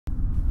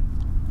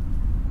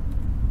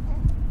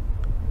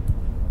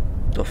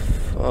The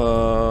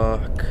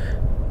fuck?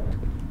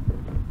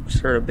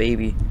 Start a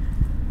baby.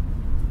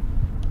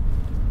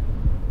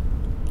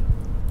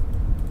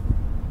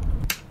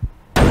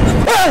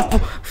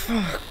 Oh,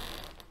 fuck.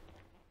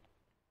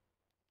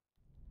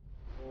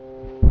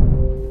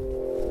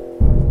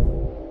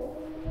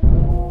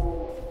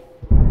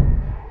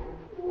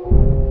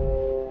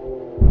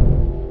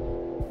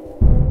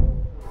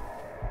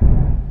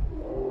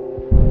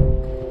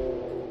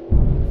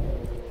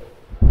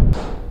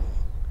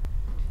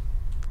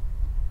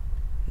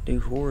 New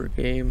horror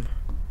game.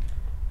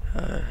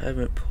 I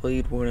haven't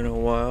played one in a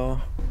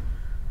while.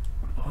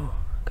 Oh,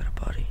 got a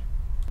body.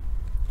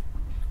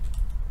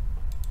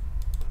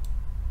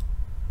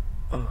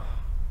 Oh.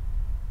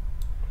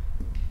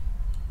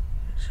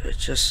 So I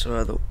just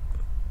saw the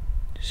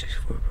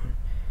 64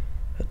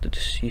 at the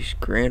deceased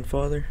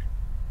grandfather.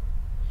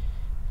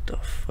 The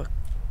fuck?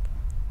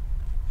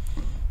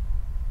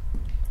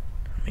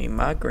 I mean,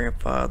 my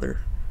grandfather,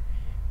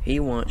 he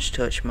once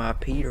touched my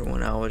Peter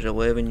when I was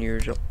 11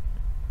 years old.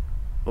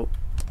 Oh.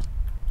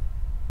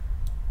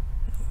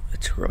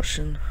 It's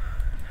Russian.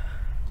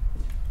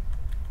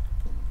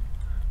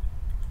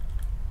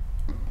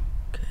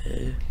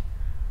 Okay.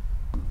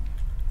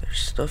 There's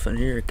stuff in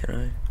here, can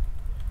I?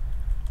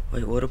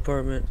 Wait, what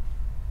apartment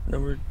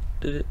number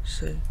did it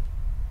say?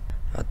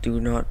 I do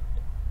not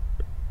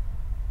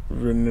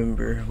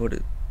remember what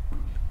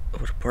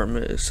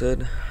apartment it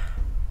said.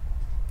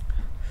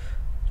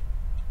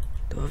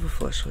 Do I have a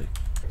flashlight?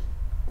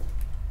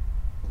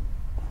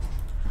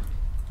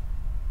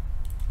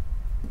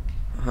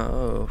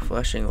 Oh,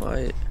 flashing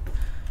light.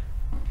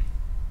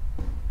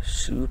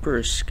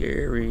 Super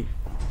scary.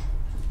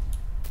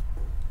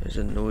 There's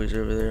a noise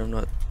over there. I'm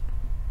not.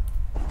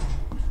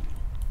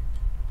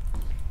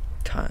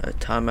 A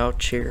timeout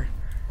chair.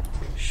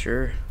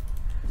 Sure.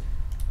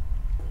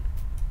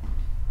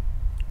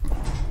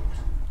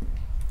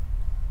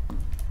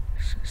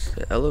 It's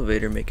the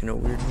elevator making a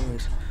weird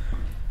noise.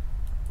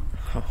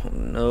 Oh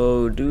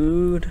no,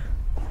 dude.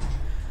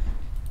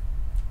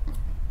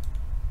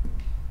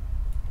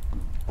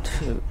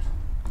 Dude.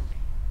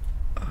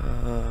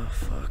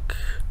 Fuck.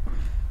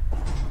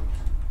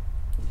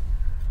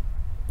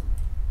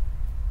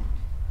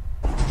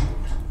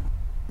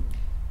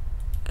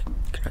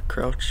 Can I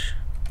crouch?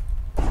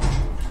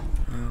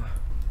 Oh.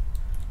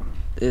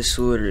 It's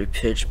literally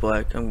pitch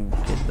black. I'm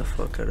getting the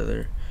fuck out of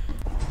there.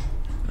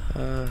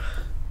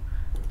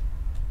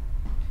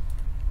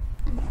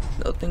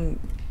 Nothing.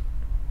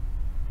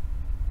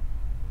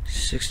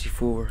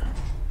 64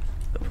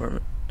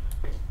 apartment.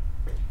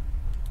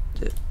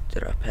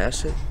 Did I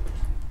pass it?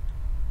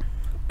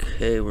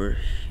 Okay, we're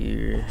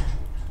here.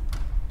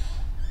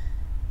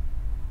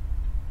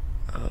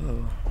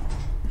 Oh.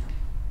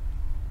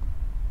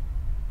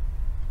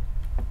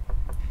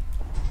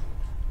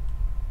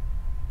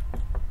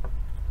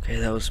 Okay,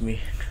 that was me.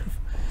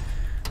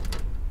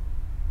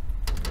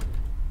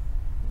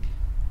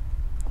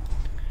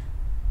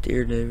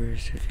 Dear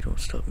neighbors, if you don't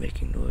stop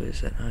making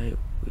noise at night,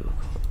 we will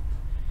call.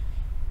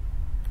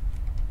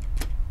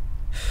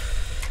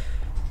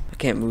 I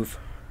can't move.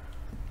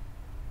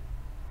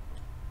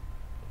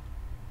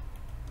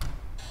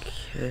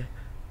 Okay.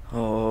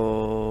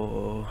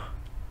 Oh.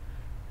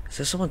 Is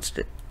that someone's...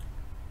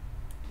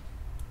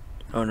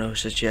 Oh no,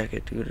 it's his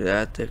jacket, dude.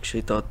 I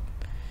actually thought...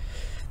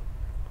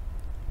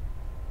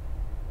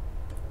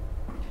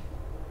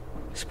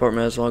 This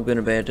apartment has long been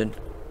abandoned.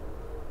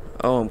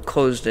 Oh, I'm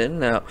closed in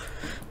now.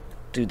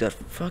 Dude, that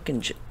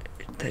fucking...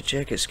 that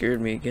jacket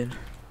scared me again.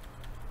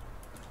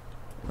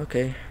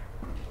 Okay.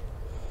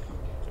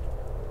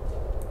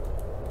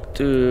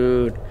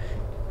 Dude.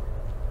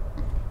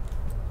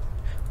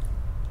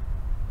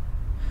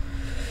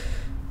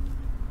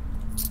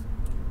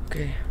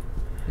 Okay,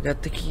 I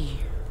got the key.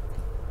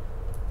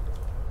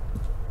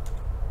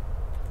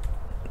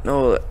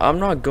 No, I'm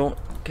not going.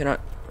 Can I?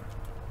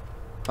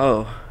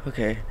 Oh,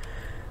 okay.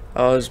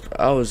 I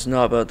was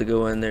not about to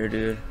go in there,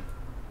 dude.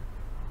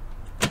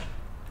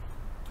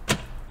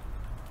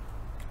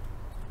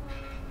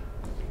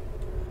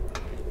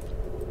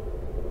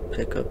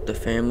 Pick up the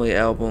family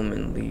album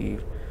and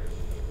leave.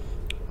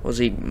 Was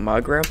he my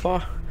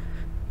grandpa?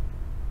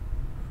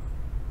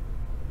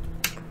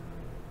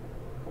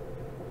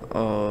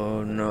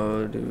 Oh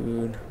no,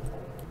 dude.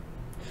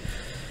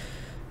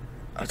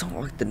 I don't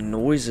like the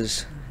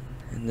noises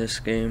in this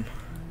game.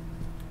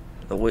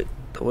 The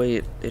way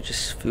it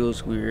just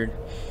feels weird.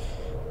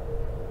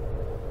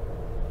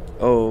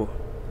 Oh.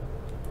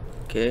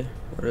 Okay,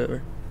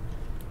 whatever.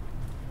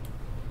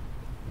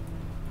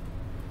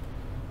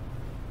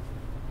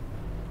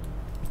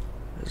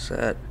 What's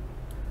that?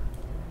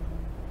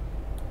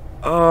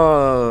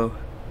 Oh.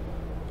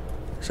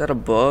 Is that a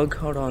bug?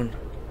 Hold on.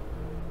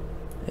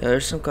 Yeah,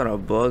 there's some kind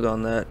of bug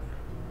on that.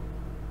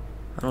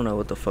 I don't know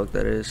what the fuck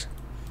that is.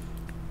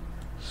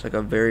 It's like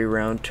a very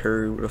round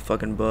turd with a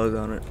fucking bug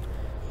on it.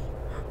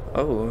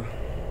 Oh.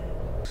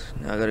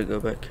 Now I gotta go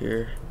back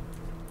here.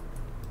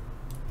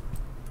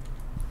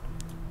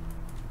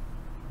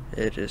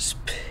 It is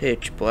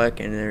pitch black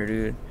in there,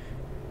 dude.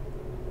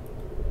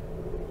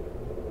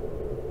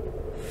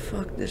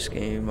 fuck this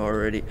game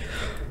already.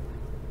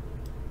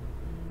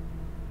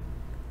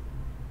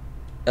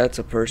 That's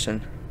a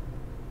person.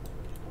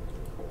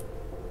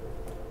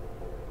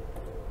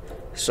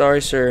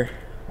 Sorry, sir.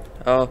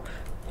 I'll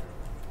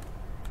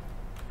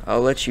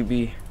let you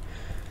be.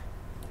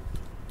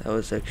 That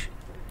was actually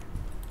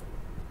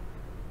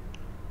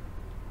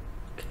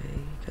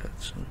okay.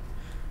 Got some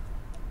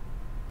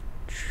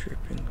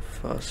dripping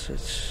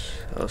faucets.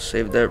 I'll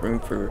save that room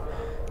for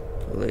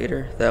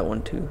later. That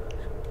one too.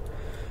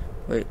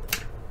 Wait.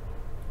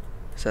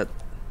 Is that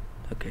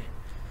okay?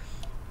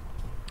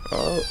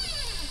 Oh.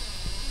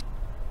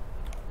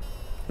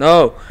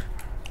 No!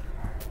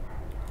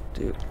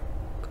 Dude.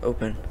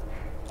 Open.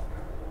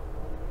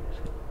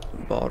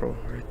 Bottle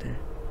right there.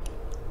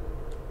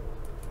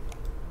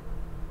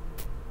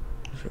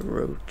 There's a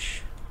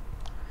roach.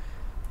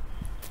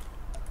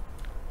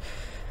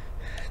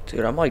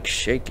 Dude, I'm like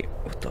shaking.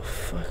 What the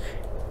fuck?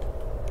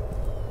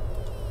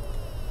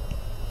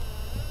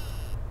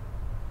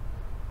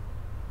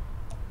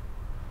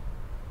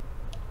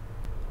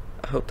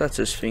 I hope that's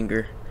his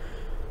finger.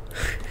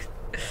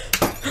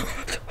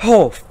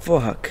 Oh,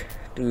 fuck.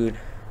 Dude.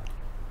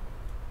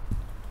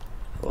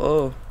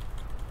 Whoa.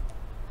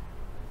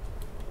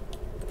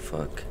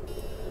 Fuck.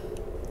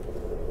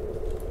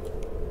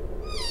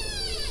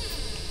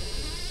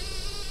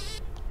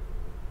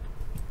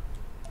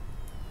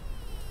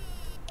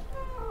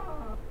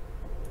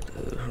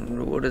 Dude,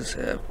 what is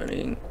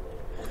happening?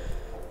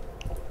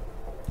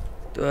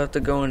 Do I have to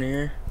go in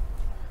here?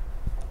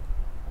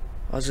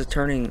 Why is it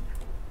turning?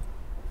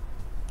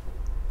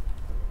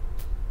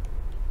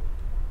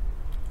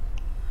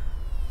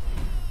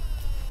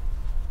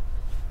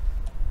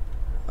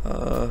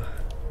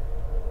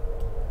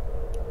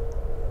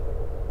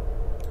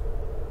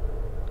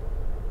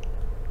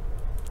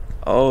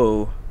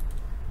 Oh,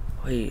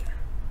 wait.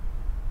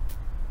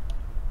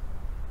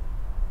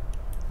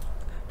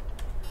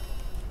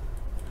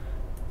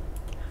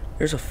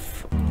 There's a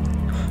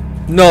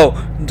no,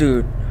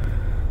 dude.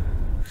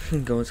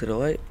 Go into the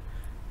light.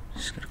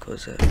 Just gonna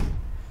close that.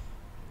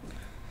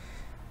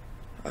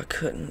 I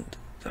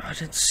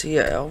didn't see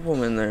an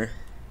album in there.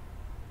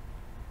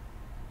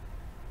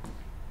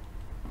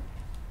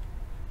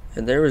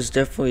 And there was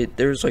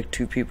like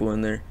 2 people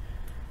in there.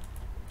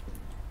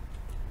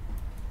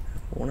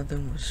 One of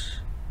them was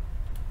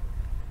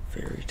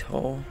very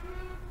tall.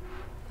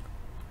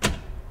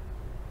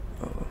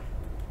 Oh.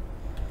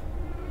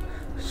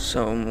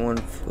 Someone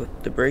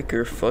flipped the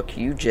breaker. Fuck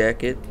you,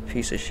 jacket.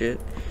 Piece of shit.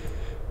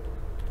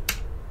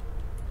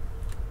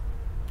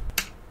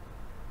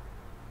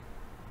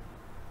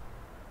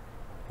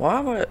 Why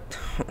am I...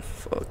 Oh,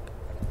 fuck.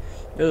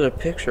 There's a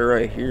picture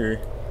right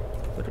here.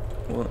 But it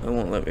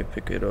won't let me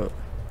pick it up.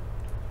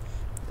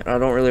 And I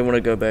don't really want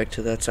to go back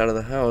to that side of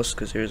the house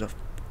because there's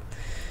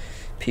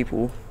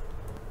people.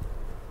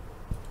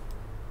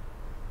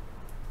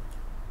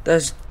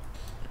 That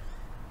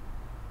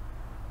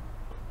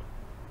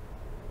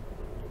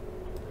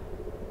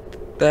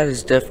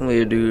is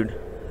definitely a dude.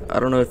 I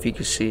don't know if you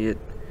can see it,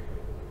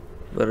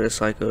 but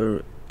it's like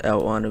a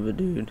outline of a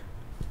dude.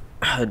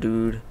 A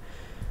dude.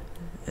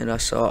 And I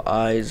saw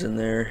eyes in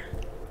there.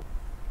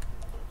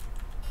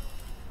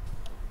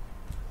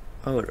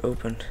 Oh, it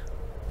opened.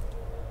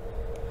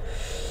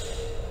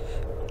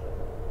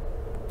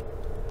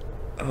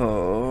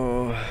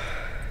 Oh.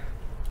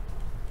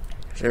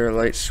 Is there a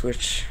light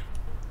switch?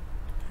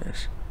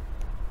 Yes.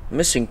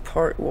 Missing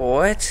part.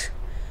 What?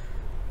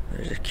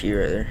 There's a key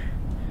right there.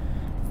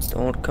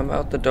 Don't come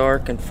out the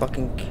dark and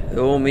fucking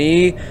kill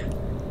me.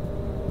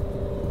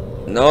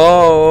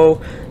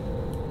 No.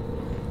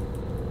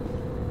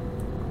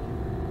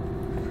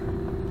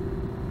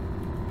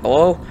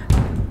 Hello?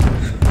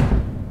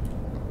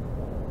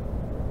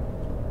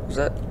 Was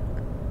that?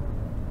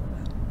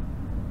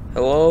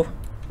 Hello?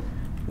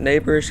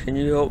 Neighbors, can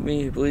you help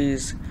me,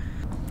 please?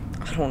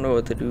 I don't know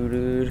what to do,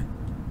 dude.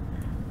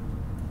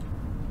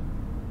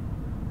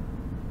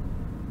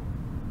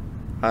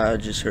 I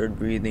just heard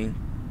breathing.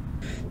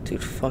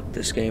 Dude, fuck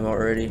this game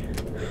already.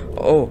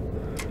 Oh.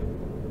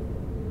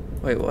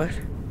 Wait, what?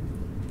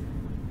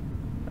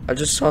 I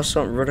just saw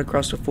something run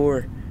across the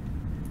floor.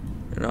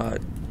 And I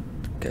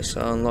guess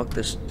I unlocked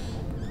this.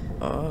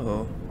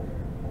 Oh.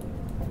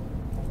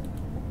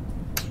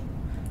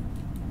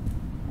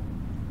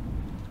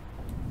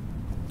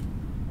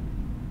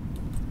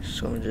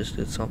 Someone just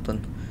did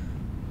something.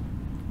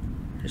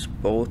 There's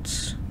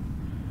bolts.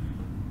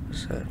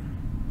 What's that?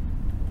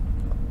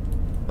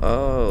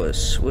 Oh, a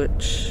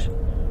switch.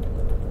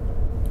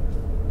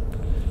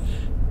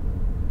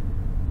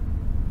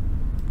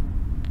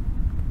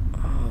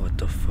 Oh, what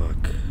the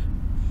fuck?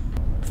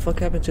 What the fuck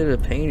happened to the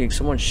painting?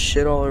 Someone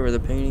shit all over the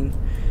painting.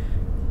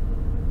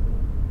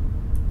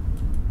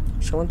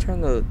 Someone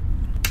turned the...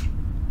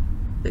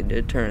 They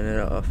did turn it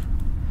off.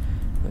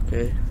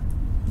 Okay.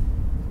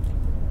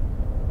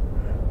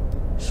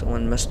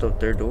 Someone messed up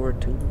their door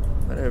too.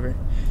 Whatever.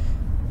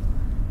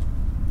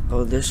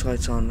 Oh, this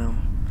light's on now.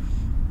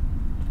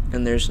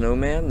 And there's no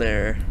man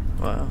there.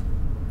 Wow.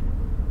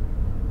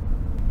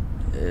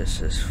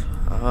 This is...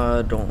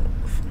 Don't.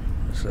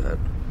 What's that?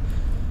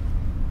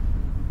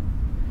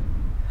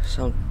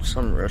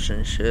 Some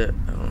Russian shit.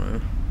 I don't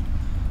know.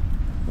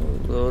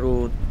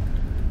 Little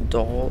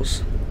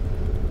dolls.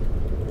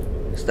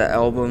 Is the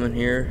album in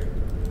here?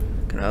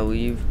 Can I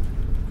leave?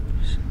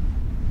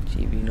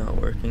 TV not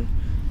working.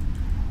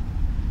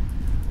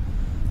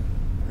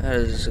 That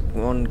is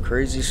one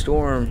crazy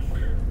storm.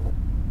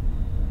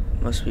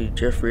 Must be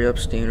Jeffrey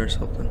Epstein or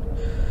something.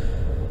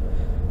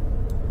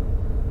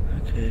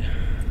 Okay.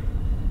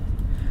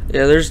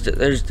 Yeah, there's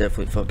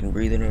definitely fucking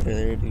breathing over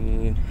there,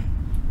 dude.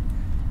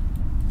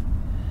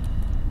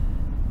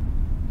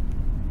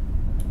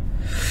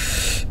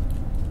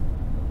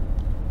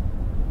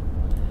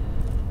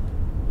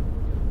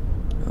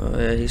 Oh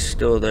yeah, he's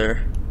still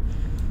there.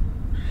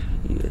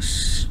 He is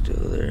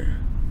still there.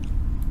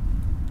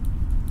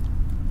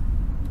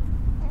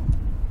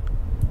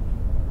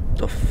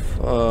 The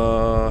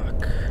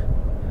fuck?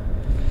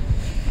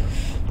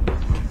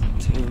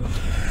 Dude.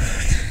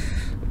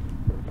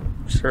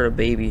 Start a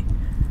baby.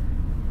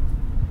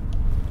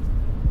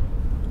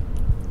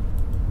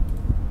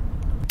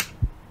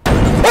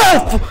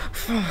 Oh!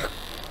 Fuck.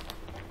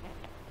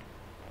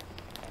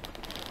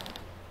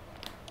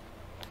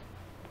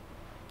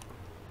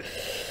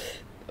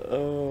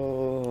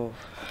 Oh.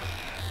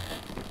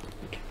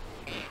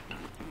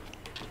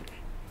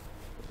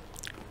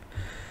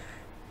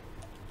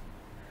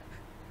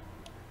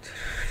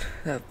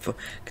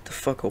 Get the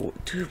fuck away.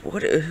 Dude,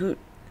 what? Who? What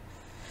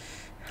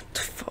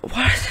the fuck?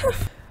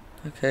 What?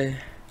 Okay.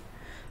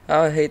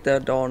 I hate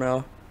that doll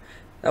now.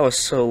 That was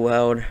so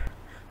loud.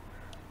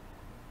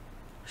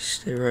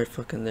 Stay right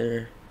fucking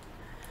there.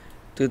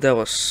 Dude, that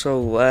was so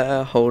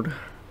loud.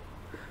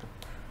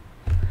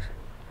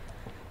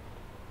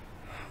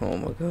 Oh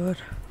my god.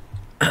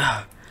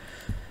 That's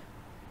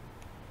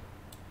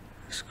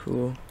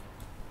cool.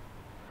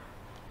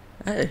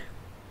 Hey.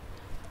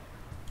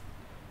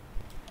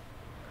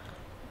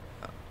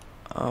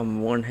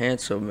 I'm one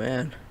handsome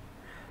man.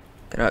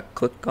 Can I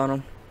click on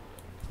him?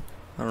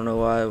 I don't know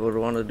why I would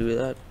want to do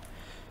that.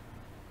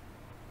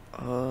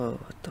 Oh,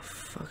 what the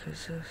fuck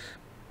is this?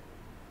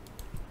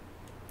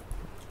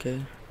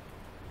 Okay.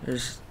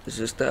 Is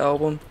this the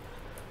album?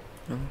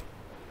 No.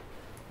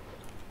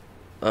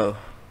 Oh.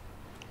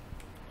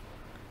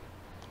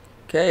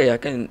 Okay, I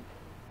can.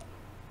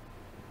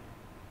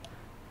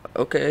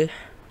 Okay.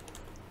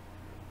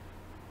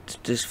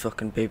 This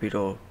fucking baby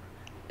doll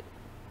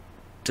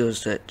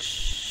does that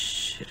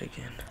shit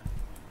again.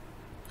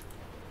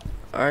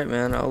 Alright,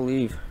 man, I'll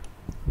leave.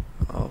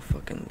 I'll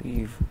fucking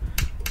leave.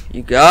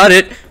 You got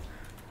it!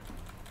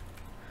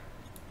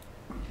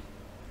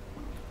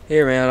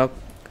 Here, man,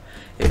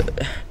 why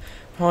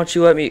don't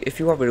you let me, if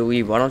you want me to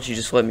leave, why don't you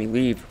just let me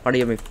leave? Why do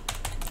you have me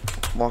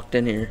locked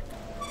in here?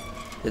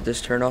 Did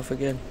this turn off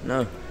again?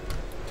 No.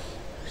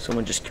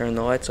 Someone just turned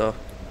the lights off.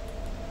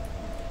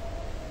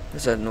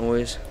 What's that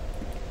noise?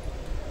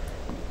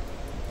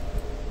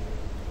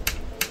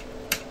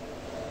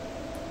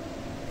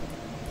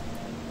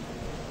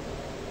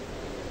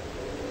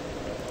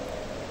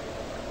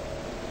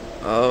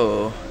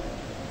 Oh.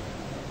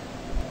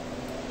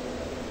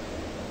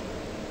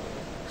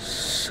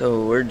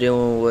 So we're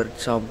dealing with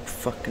some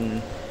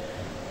fucking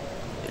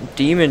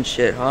demon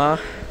shit, huh?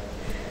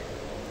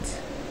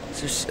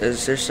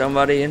 Is there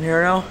somebody in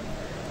here now?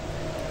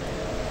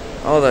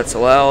 Oh, that's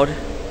loud.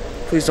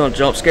 Please don't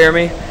jump scare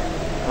me.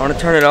 I want to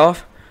turn it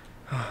off.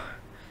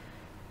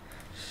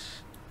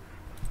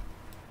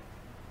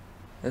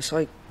 It's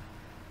like...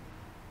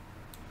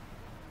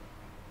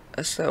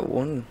 That's that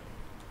one.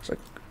 It's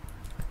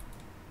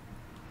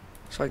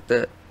like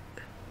that.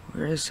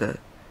 Where is that?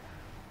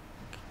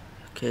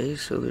 Okay,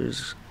 so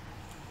there's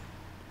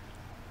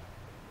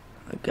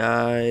a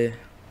guy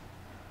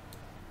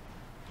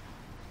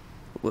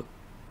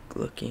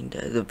looking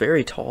dead. A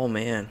very tall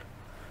man.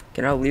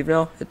 Can I leave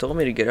now? It told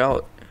me to get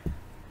out.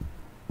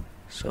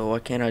 So why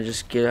can't I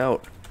just get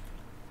out?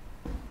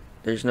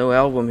 There's no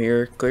album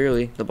here,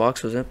 clearly. The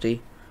box was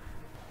empty.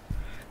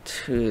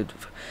 Dude.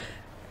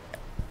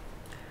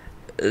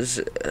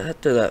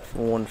 After that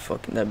one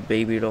fucking, that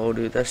baby doll,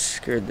 dude, that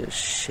scared the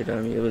shit out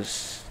of me. It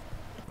was...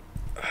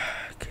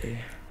 Okay.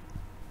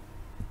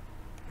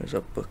 There's a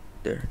book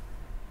there.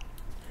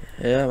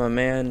 Yeah, my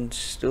man's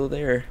still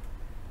there.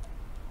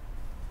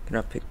 Can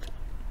I pick...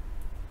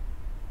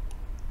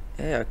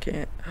 Yeah, I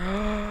can't.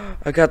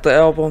 I got the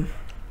album.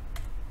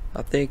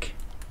 I think.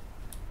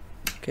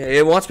 Okay,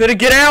 it wants me to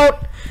get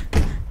out!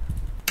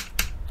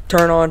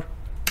 Turn on.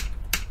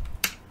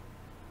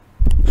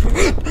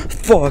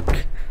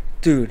 Fuck.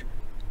 Dude.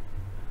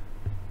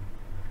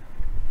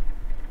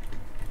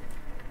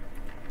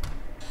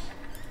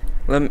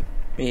 Let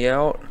me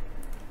out.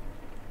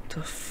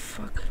 The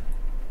fuck?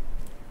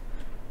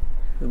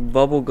 The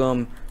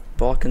bubblegum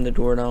blocking the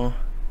door now.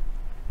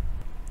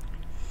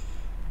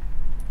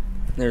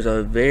 There's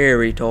a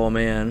very tall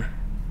man.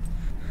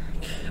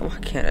 Why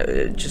can't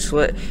I just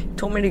let... He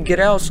told me to get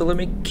out, so let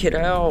me get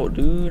out,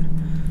 dude.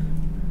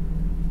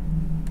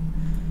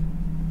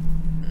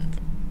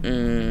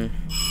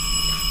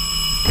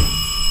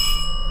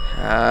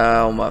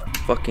 Ow, my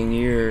fucking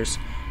ears.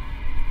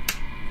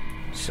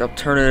 Stop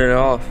turning it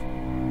off.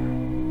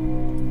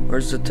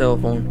 Where's the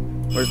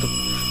telephone? Where's the...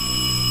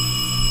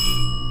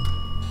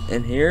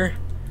 In here?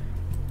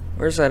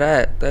 Where's that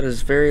at? That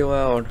is very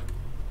loud.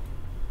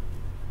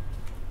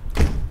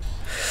 The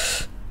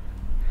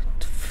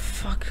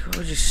fuck? Why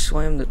would you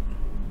slam the...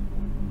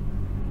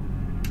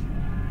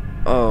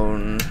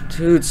 Oh,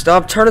 dude,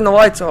 stop turning the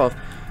lights off.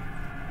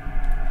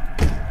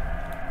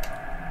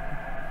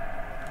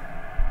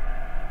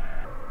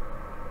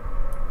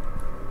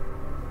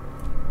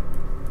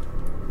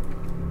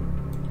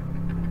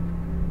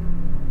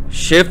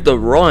 Shift the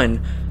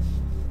run.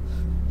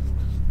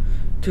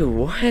 Dude,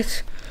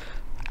 what?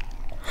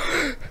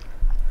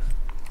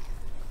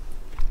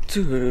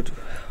 Dude,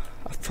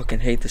 I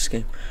fucking hate this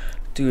game.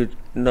 Dude,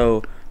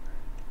 no.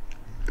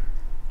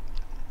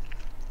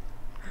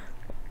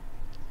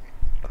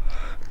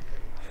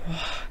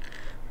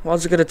 Why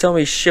was it gonna tell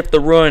me shift the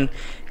run?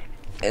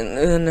 And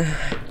then...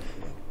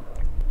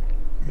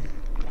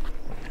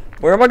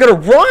 Where am I gonna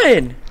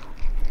run?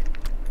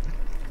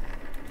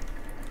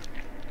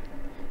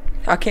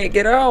 I can't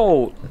get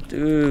out.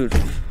 Dude,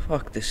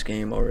 fuck this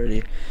game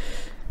already.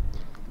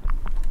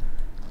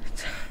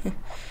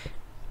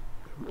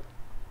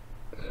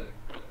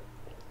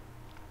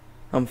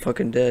 I'm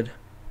fucking dead.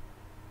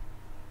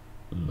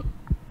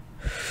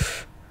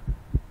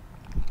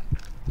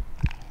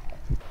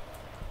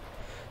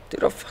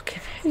 Dude, I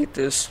fucking hate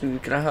this.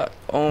 Dude, can I...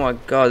 Oh my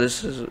god,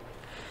 this is...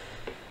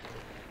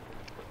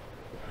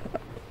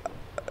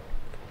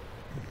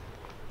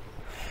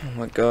 Oh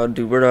my god,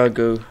 dude, where do I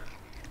go?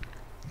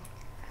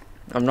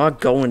 I'm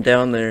not going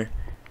down there.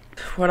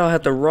 Why do I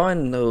have to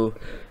run, though?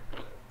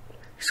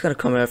 He's gonna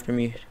come after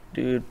me.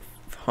 Dude,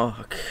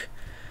 fuck.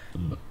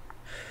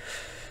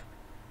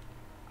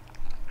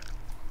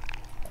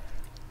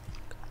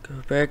 Go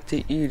back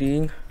to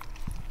eating.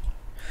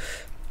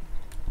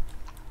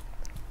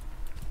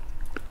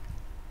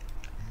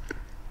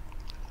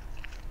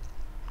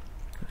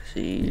 What is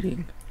he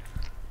eating?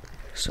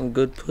 Some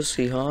good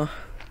pussy, huh?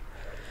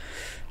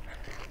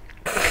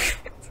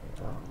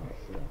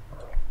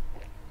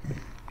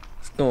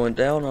 Going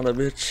down on a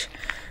bitch.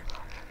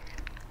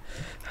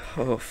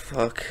 Oh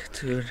fuck,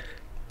 dude.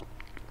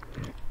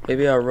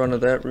 Maybe I'll run to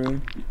that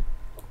room.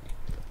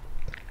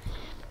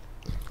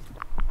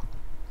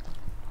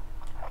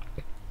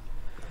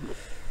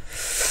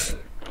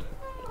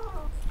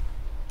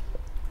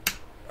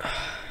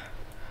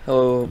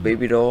 Hello,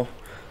 baby doll.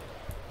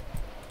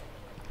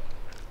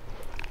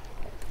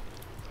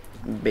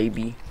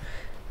 Baby.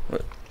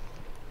 What?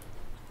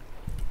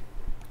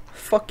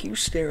 Fuck you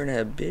staring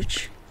at,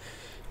 bitch.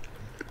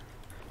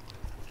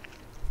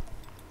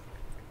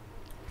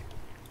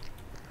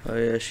 Oh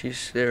yeah, she's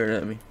staring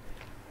at me.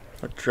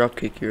 I'll drop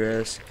kick your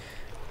ass.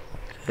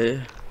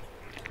 Okay.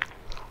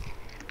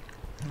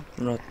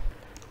 I'm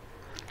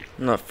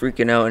not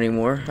freaking out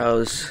anymore.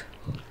 I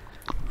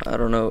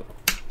don't know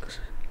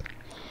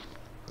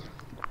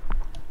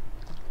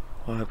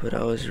why, but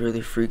I was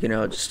really freaking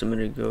out just a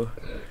minute ago.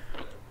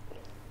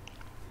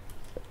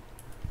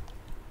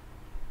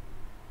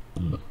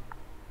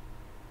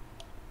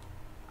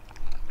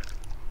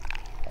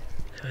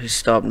 He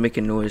stopped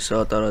making noise,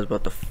 so I thought I was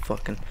about to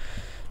fucking...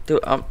 Dude,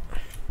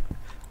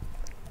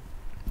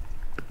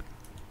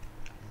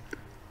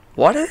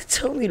 why did it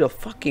tell me to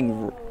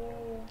fucking...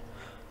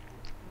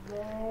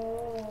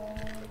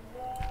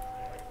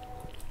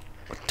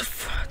 What the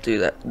fuck?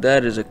 Dude,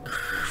 that is a...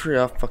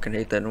 I fucking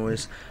hate that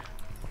noise.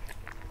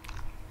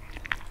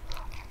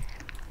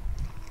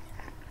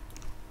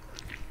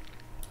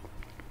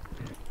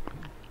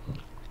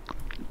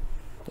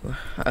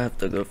 I have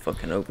to go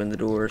fucking open the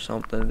door or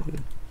something,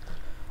 dude.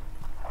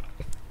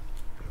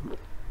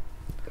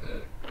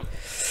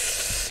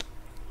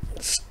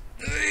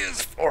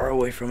 It's far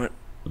away from it.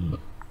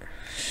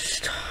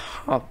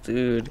 Stop,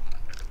 dude.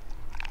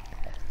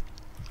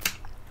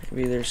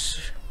 Maybe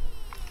there's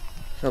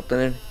something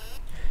in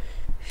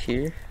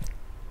here.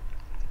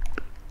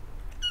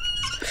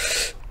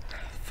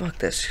 Fuck,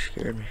 that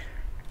scared me.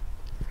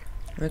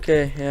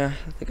 Okay, yeah,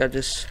 I think I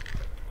just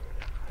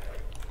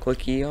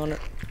click E on it.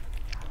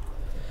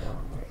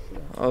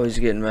 Oh, he's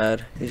getting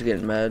mad. He's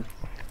getting mad.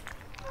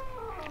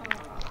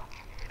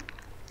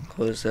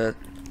 Close that.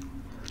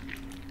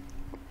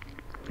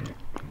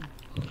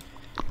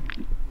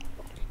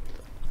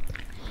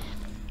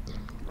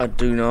 I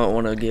do not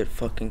want to get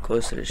fucking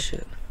close to this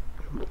shit.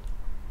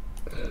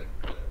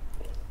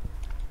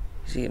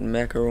 He's eating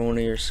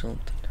macaroni or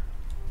something.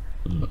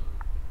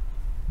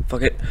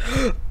 Fuck it.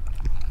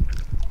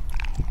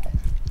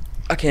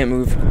 I can't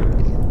move.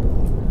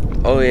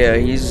 Oh yeah,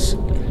 he's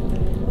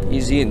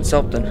eating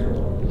something.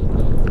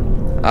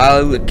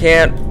 I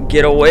can't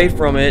get away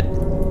from it.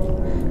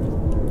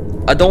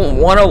 I don't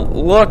want to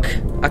look.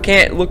 I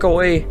can't look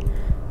away.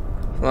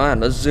 Come on,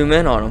 let's zoom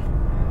in on him.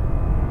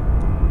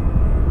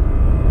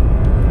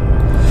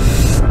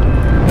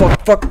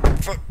 Fuck.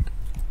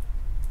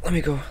 Let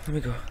me go.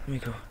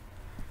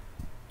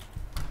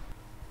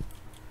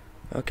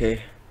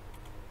 Okay.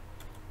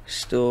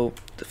 Still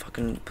the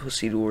fucking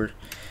pussy door.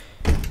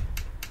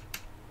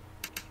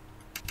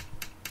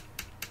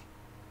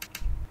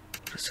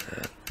 What is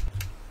that?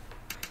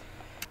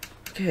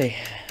 Okay,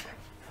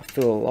 I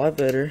feel a lot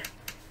better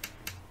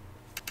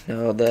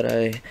now that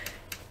I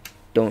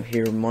don't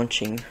hear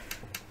munching.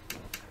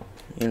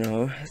 You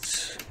know,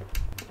 it's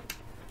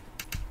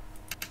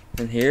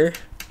in here.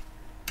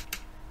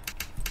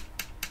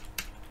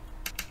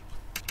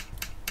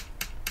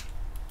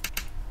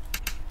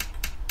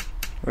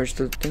 Where's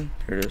the thing?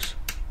 Here it is.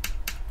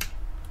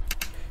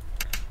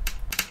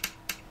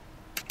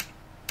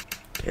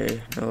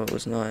 Okay, no, it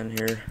was not in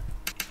here.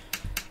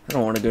 I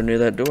don't want to go near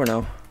that door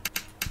now.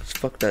 Let's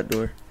fuck that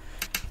door.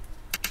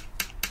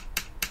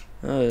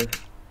 It's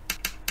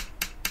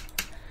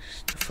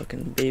the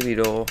fucking baby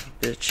doll,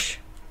 bitch.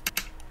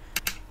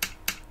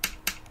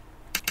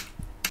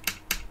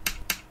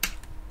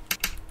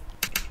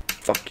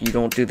 Fuck, you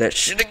don't do that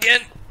shit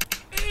again.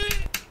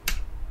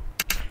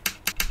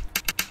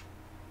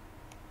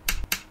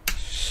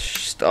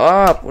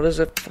 Stop! What is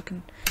that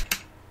fucking...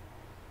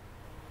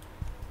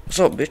 What's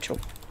up, bitch? I'll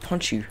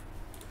punch you.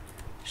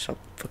 Stop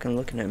fucking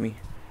looking at me.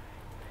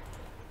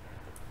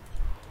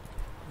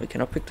 Wait,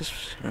 can I pick this?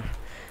 No.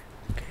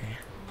 Okay.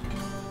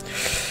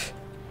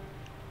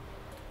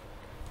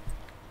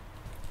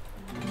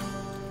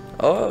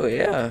 Oh,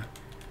 yeah.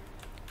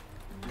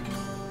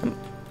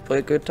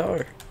 Play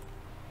guitar.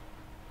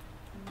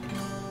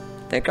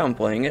 I think I'm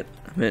playing it.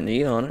 I'm hitting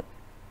E on it.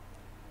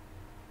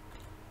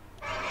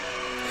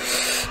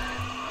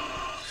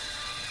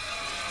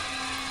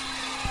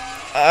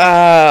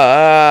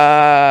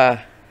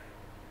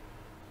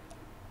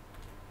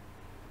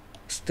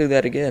 Let's do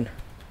that again.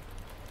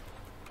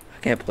 I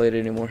can't play it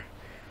anymore.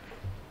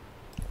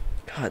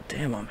 God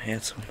damn, I'm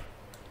handsome.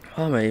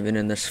 Why am I even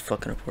in this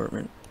fucking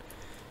apartment?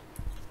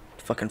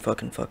 Fuck.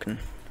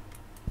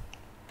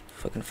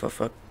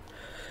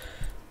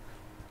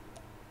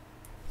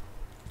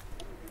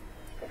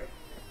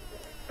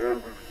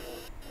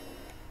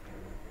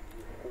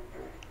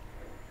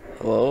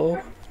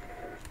 Hello?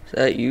 Is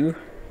that you,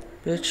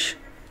 bitch?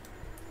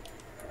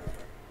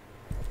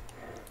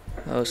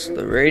 How's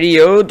the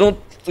radio? Don't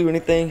do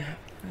anything.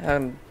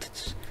 I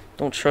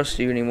don't trust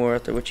you anymore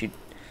after what you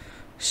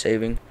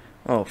saving.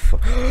 Oh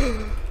fuck.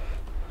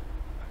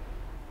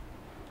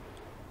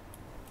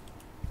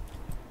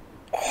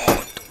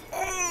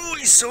 Oh,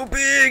 he's so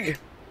big.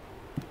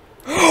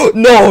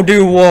 No,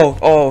 dude. Whoa.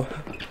 Oh,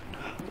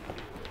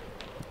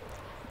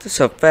 this is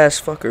a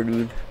fast fucker,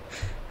 dude.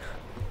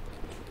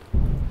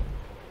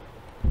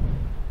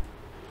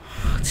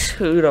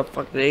 Dude, I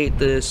fucking hate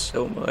this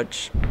so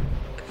much.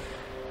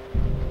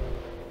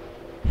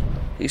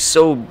 He's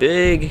so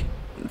big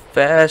and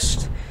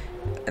fast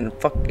and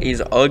fuck,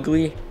 he's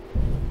ugly.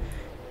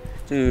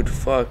 Dude,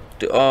 fuck.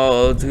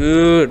 Oh,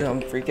 dude,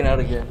 I'm freaking out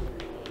again.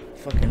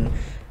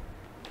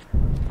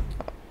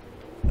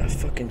 I'm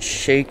fucking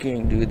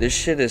shaking, dude. This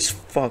shit is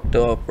fucked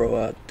up,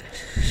 bro.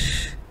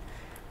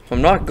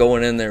 I'm not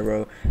going in there,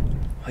 bro.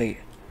 Wait.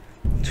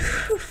 Dude,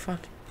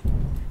 fuck.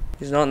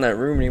 He's not in that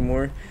room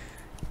anymore.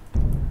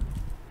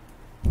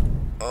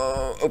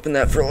 Oh, open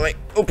that for light.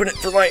 Open it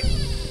for light.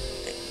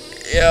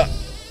 Yeah.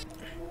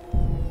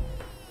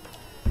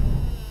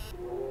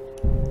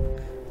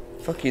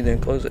 Fuck you, then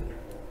close it.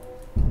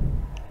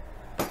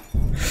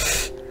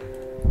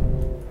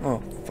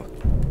 Oh, fuck.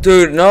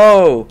 Dude,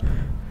 no!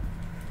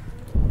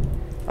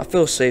 I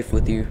feel safe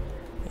with you,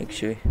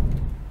 actually.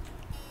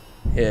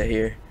 Yeah,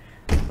 here.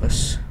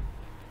 Let's...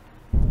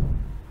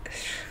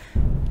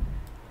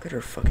 Look at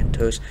her fucking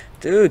toes.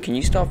 Dude, can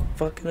you stop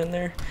fucking in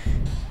there?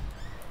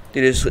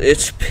 Dude,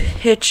 it's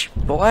pitch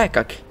black.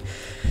 I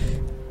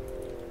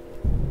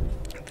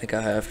think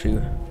I have to.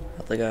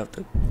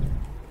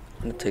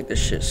 I'm gonna take this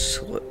shit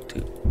slow,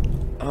 dude.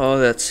 Oh,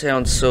 that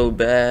sounds so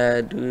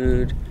bad,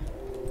 dude.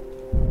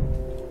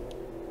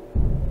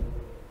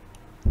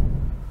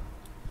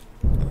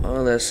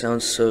 Oh, that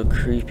sounds so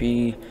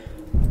creepy.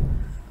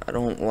 I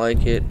don't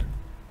like it.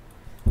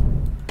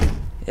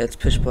 Yeah, it's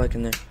pitch black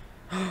in there.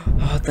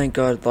 Oh, thank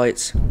God,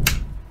 lights.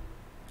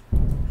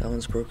 That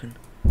one's broken.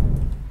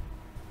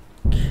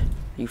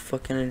 You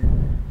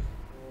fucking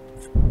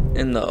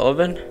in the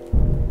oven?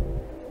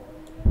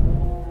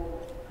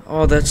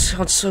 Oh, that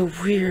sounds so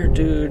weird,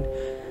 dude.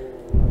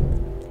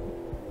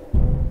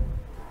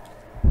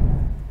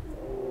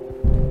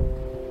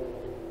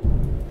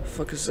 The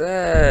fuck is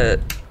that?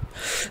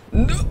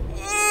 No,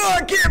 oh,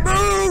 I can't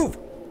move.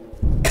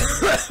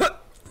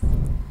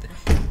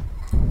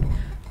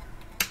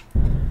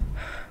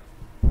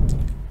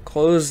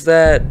 Close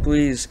that,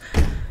 please,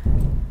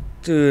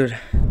 dude.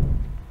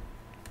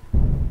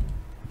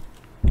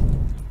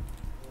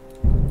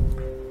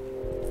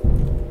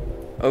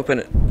 Open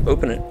it.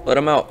 Open it. Let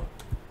him out.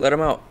 Let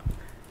him out.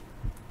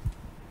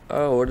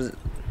 Oh, what is it?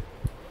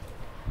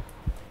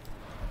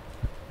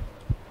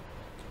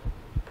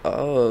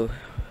 Oh.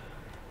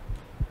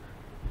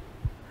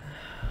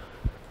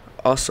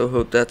 Also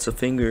hope that's a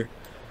finger,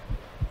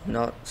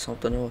 not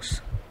something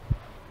else.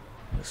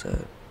 What's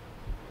that?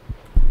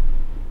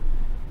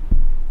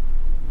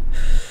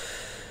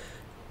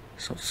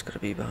 Something's gotta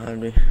be behind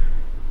me.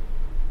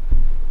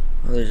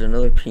 Oh, there's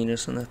another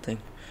penis in that thing.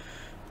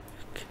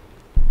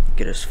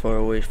 Get as far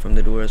away from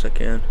the door as I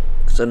can,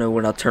 because I know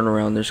when I turn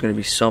around there's gonna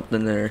be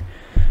something there.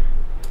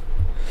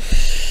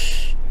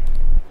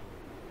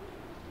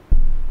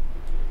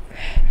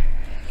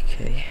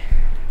 Okay.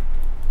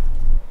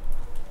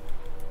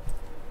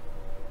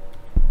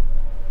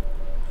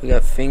 We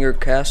got finger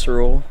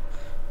casserole.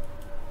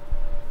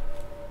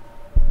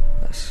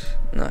 That's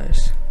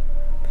nice.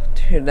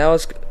 Dude, now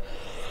it's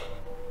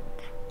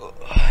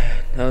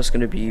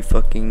gonna be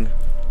fucking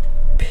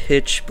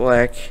pitch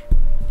black.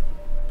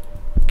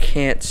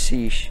 Can't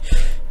see shit.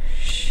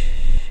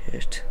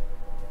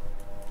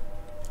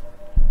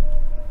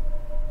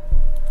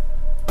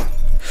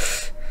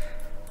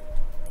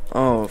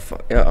 Oh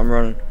fuck yeah, I'm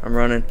running.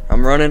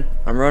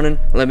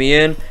 Let me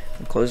in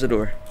and close the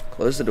door.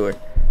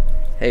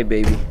 Hey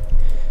baby,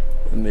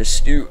 I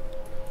missed you.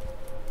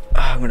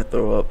 I'm gonna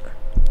throw up.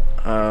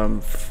 I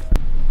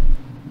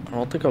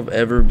don't think I've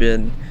ever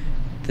been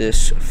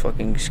this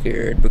fucking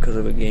scared because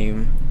of a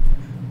game.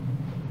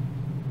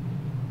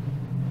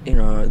 You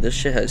know, this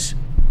shit has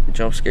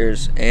jump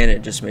scares and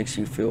it just makes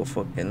you feel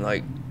fucking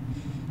like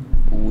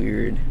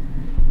weird.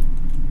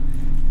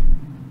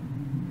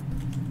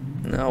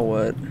 Now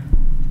what?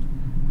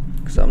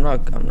 Cause I'm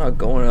not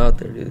going out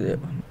there,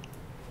 dude.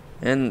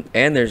 And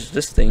there's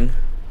this thing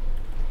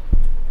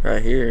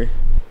right here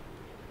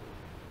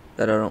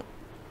that I don't.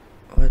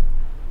 What?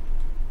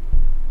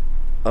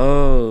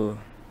 Oh.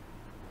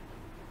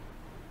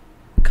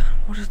 God,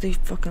 what are these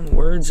fucking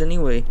words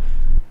anyway?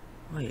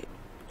 Wait.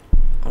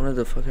 I wanted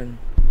to fucking.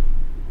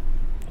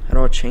 How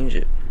do I change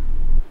it?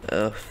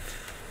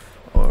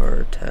 F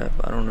or tab?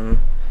 I don't know.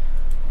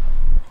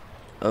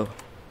 Oh.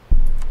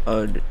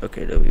 Oh,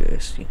 okay,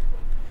 WSD.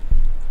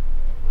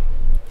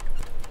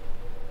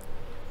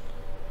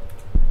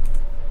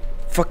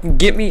 Fucking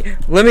get me.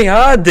 Let me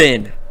hide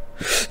then.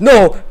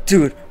 No,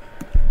 dude.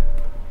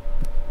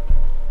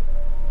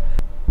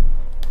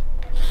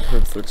 I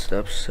heard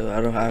footsteps, so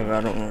I don't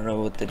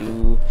know what to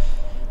do.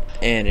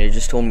 And it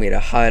just told me to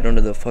hide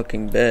under the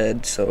fucking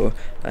bed, so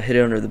I hid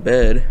under the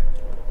bed.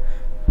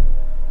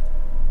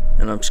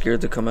 And I'm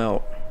scared to come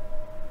out.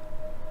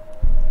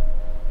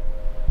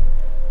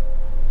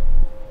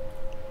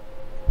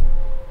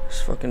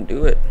 Just fucking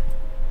do it.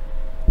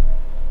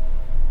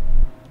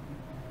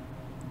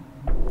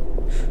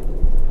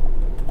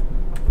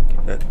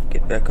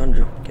 Get back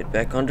under. Get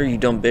back under, you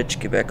dumb bitch.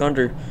 Get back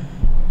under.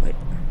 Wait.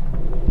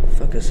 What the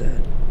fuck is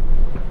that?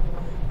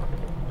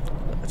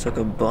 It's like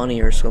a bunny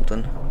or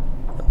something.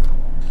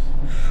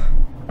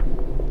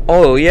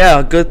 Oh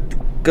yeah, good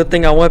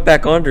thing I went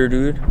back under,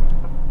 dude.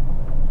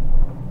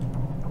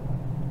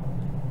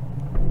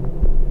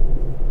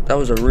 That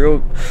was a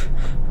real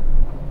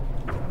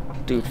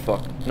dude,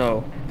 fuck.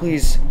 No.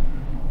 Please.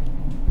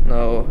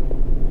 No.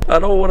 I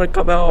don't wanna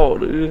come out,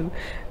 dude.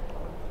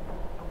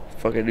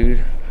 Fuck it,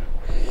 dude.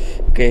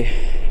 Okay.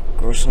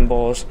 Grow some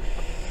balls.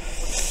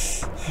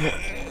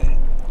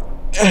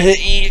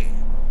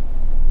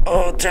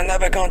 Oh, turn that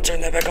back on,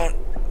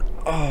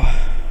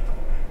 Oh.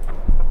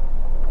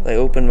 They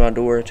opened my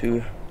door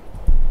too.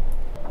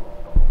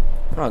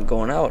 I'm not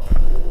going out.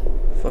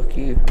 Fuck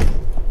you.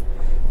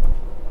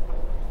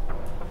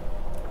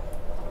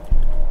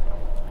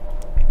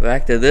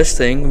 Back to this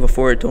thing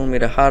before it told me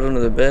to hide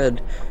under the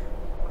bed.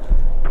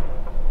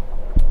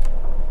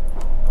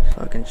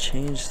 So I can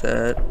change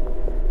that.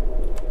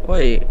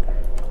 Wait.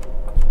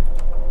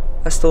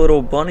 That's the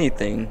little bunny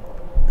thing.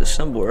 The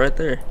symbol right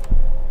there.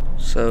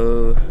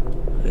 So,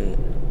 wait.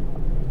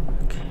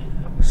 Okay.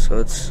 So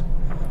it's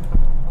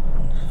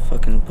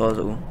fucking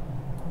puzzle.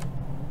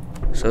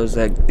 So is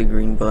that the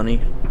green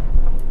bunny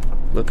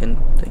looking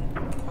thing?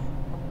 How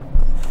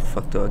the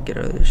fuck do I get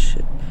out of this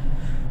shit?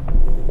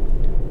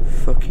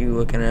 Fuck you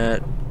looking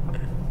at,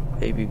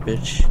 baby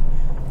bitch.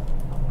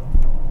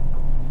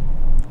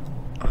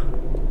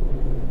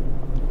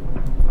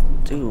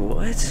 Dude,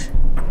 what?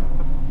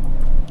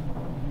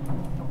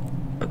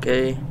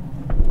 Okay.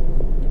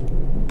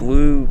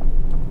 Blue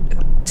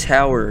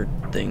tower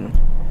thing.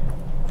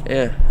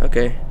 Yeah,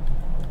 okay.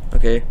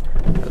 Okay.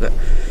 Okay.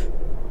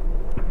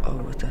 Oh,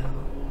 what the hell?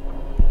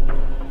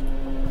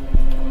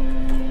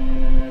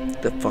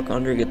 Get the fuck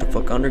under, get the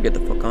fuck under, get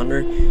the fuck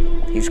under.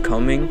 He's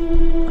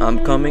coming.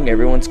 I'm coming.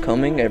 Everyone's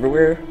coming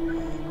everywhere.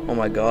 Oh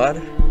my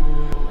god.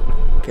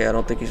 Okay, I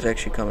don't think he's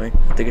actually coming.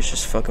 I think it's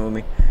just fucking with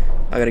me.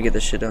 I gotta get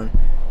this shit done.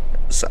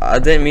 So I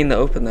didn't mean to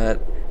open that.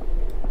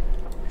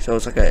 So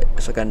it's like a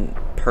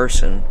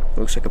person. It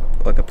looks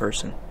like a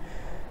person.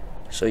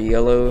 So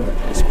yellow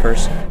is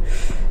person.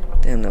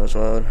 Damn, that was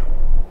loud.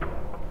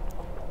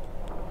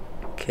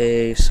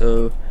 Okay,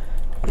 so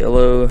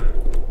yellow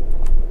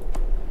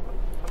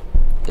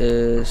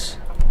is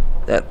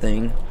that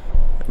thing,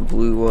 and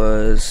blue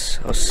was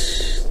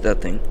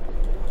that thing.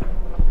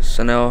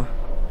 So now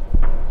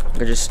I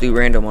can just do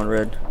random on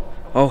red.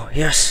 Oh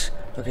yes.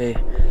 Okay.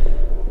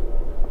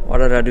 Why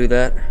did I do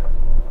that?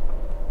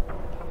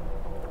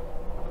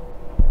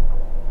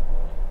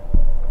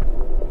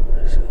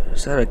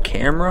 Is that a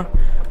camera?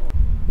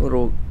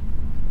 little...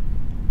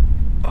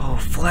 Oh,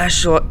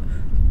 flashlight.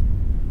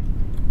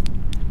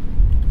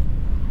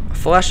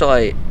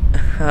 Flashlight.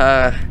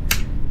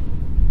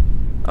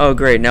 Oh,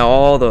 great. Now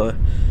all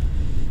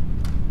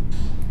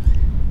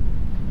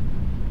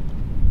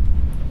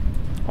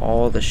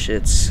the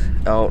shit's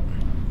out.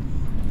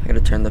 I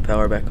gotta turn the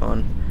power back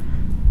on.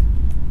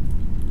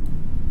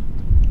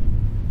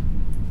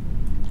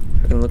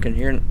 I can look in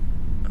here.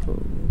 Oh,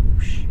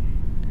 shit.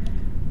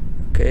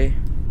 Okay.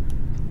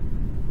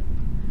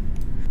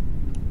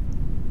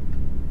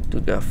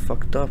 Dude got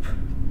fucked up.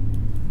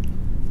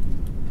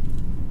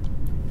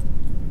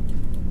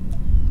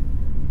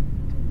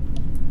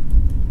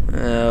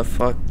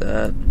 Fuck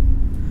that.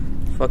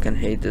 Fucking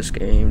hate this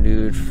game,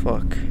 dude.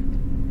 Fuck.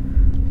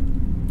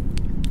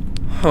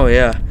 Oh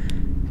yeah.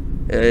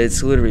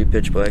 It's literally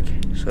pitch black.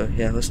 So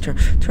yeah, let's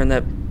turn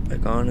that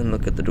back on and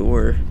look at the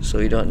door so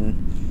he doesn't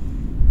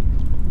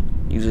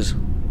use his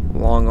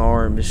long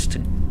arms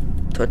to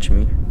touch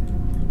me.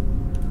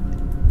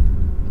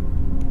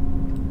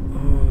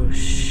 Oh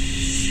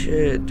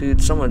shit,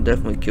 dude, someone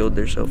definitely killed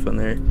themselves in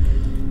there.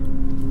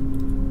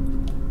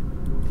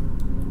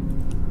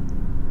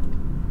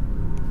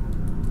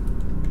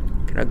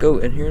 Can I go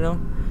in here now?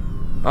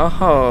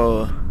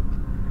 Oh,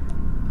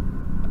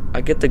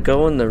 I get to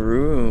go in the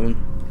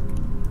room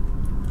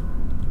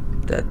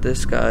that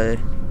this guy...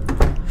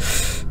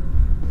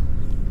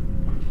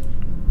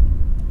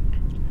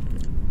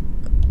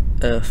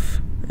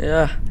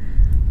 Yeah,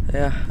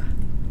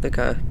 I think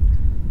I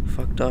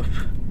fucked up.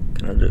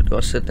 Can I do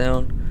I sit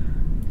down?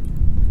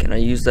 Can I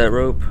use that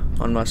rope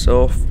on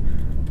myself?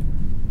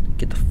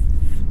 Get the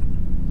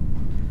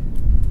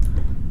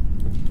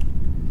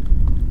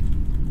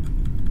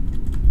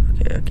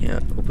okay, I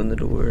can't open the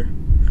door.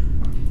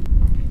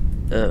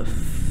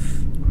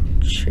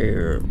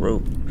 Chair,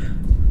 rope.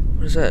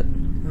 What is that?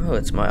 Oh,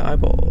 it's my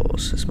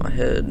eyeballs. It's my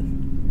head.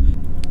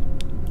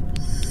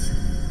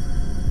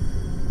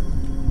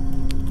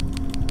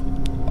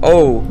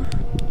 Oh.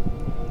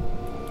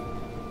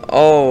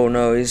 Oh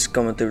no, he's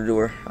coming through the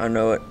door. I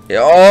know it.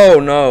 Yeah. Oh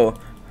no.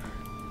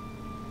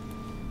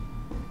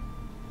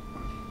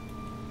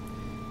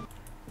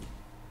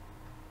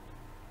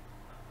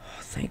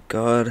 Oh, thank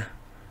God.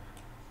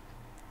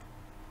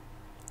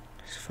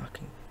 It's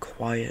fucking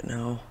quiet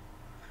now.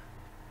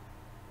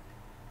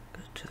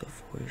 Go to the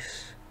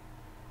voice.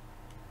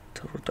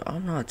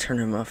 I'm not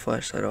turning my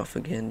flashlight off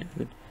again,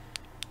 dude.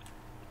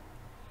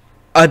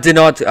 I did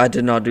not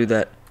do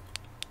that.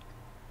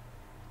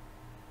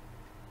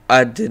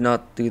 I did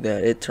not do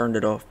that. It turned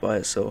it off by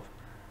itself.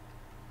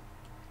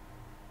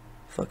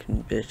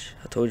 Fucking bitch.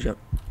 I told you.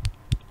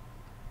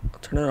 I'll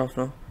turn it off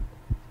now.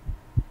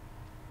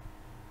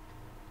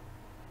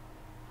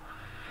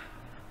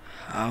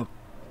 I'll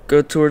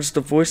go towards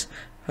the voice,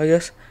 I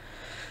guess.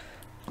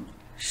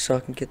 So I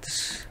can get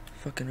this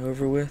fucking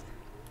over with.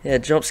 Yeah,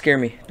 jump scare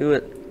me. Do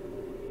it.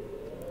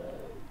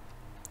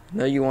 I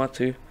know you want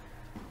to.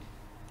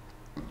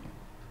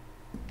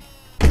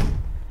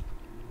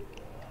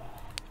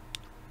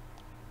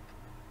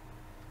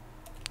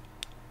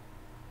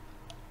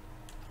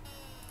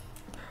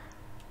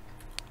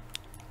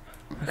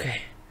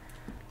 Okay.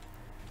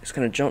 It's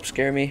gonna jump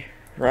scare me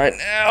right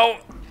now.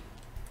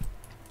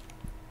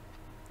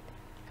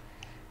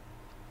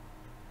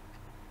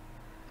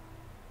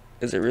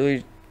 Is it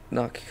really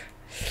not?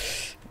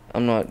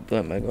 I'm not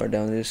letting my guard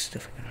down. This is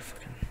definitely gonna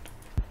fucking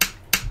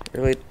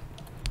really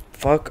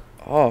fuck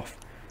off.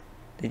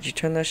 Did you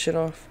turn that shit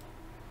off?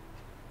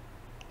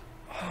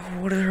 Oh,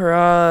 what are her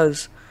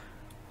eyes?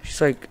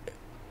 She's like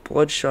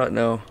bloodshot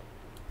now.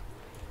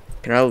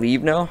 Can I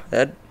leave now?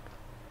 That.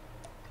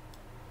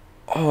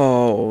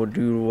 Oh,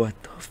 dude,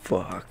 what the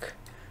fuck?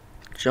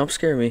 Jump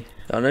scare me.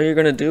 I know you're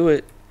gonna do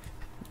it,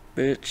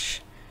 bitch.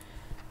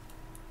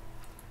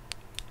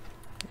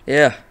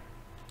 Yeah.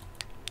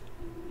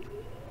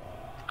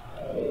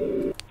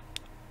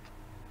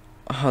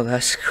 Oh,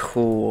 that's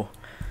cool.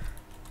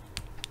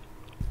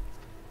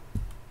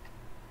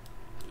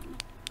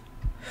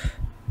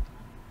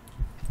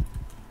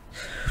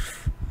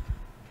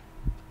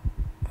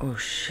 Oh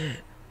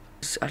shit.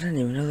 I didn't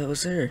even know that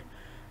was there.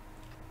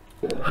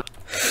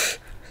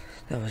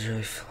 That was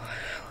really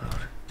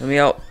loud. Let me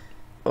out.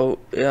 Oh,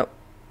 yep.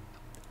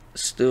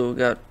 Still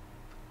got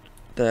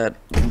that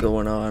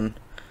going on.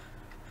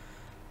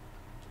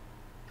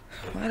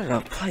 Why did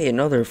I play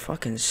another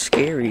fucking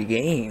scary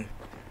game?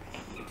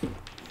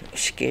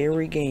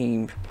 Scary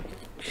game.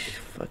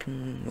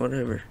 Fucking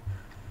whatever.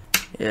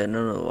 Yeah,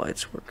 none of the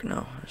lights work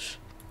now.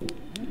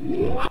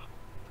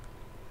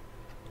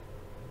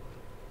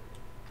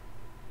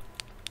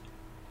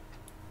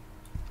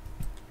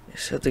 I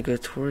said to go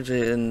towards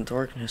it in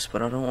darkness,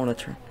 but I don't want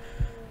to turn.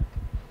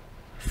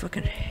 I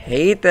fucking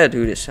hate that,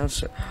 dude. It sounds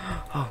so.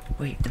 Oh,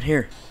 wait, in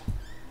here.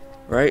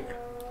 Right?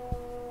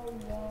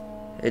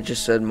 It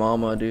just said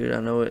mama, dude. I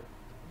know it.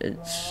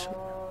 It's.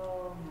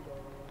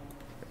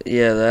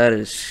 Yeah, that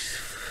is.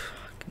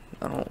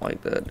 I don't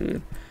like that,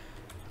 dude.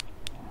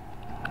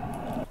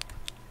 I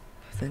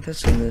think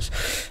that's in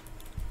this.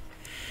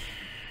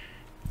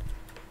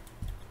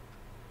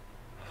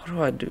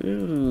 do I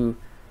do?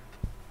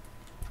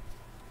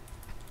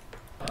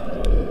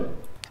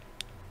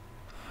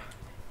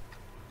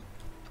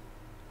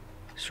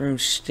 This room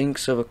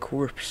stinks of a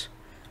corpse.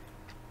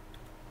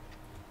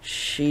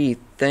 Gee,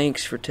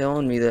 thanks for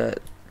telling me that.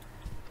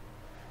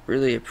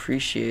 Really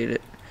appreciate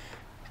it.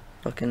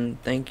 Fucking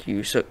thank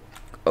you. So,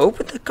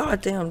 open the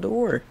goddamn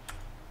door.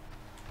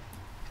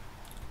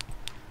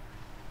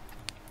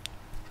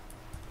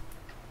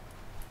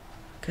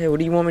 Okay, what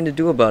do you want me to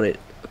do about it?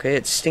 Okay,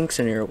 it stinks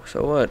in here,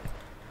 so what?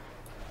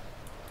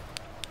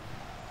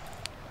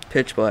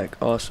 Pitch black.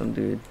 Awesome,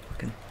 dude.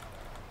 Fucking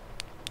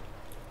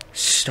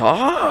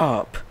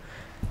stop!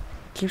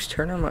 Keeps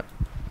turning my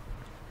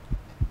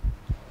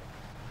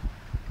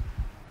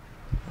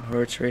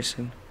heart's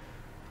racing.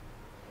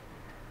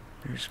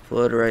 There's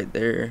blood right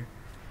there.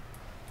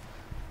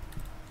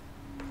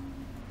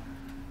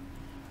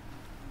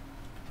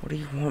 What do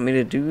you want me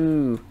to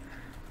do?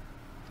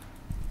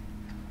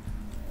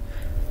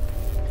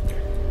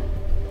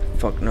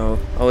 Fuck no.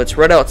 Oh, it's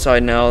right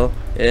outside now,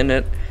 isn't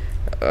it?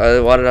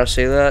 Why did I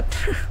say that?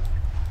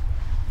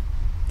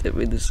 Didn't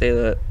mean to say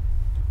that.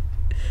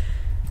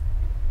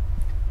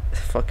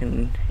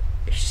 Fucking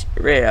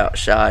right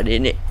outside,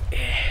 isn't it?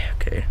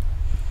 Okay.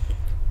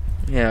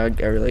 Yeah,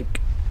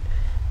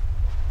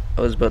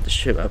 I was about to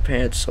shit my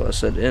pants, so I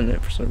said in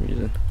it for some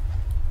reason.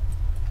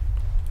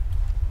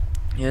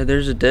 Yeah,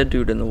 there's a dead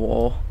dude in the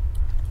wall.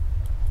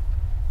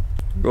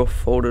 Real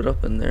folded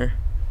up in there.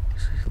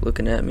 He's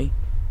looking at me.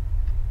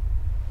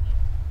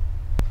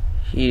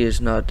 He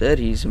is not dead,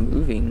 he's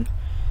moving.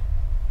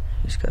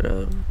 He's got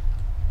a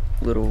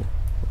little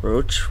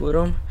roach with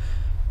him.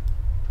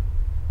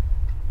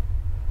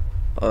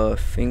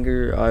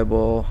 Finger,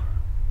 eyeball,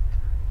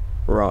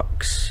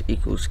 rocks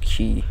equals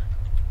key.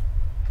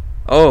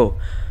 Oh!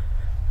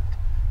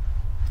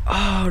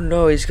 Oh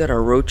no, he's got a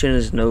roach in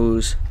his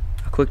nose.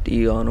 I clicked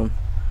E on him.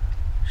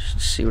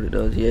 Should see what it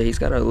does. Yeah, he's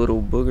got a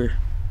little booger.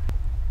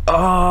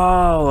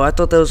 Oh, I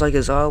thought that was like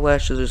his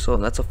eyelashes or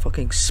something. That's a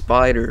fucking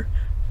spider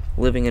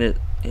living in it.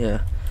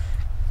 Yeah.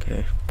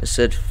 Okay. It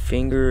said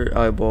finger,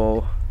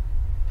 eyeball,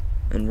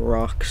 and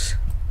rocks.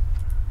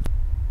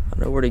 I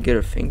don't know where to get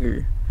a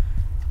finger.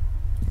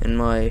 In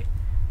my...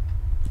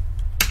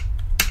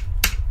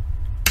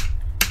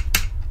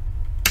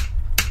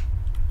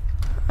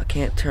 I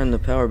can't turn the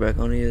power back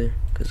on either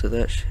because of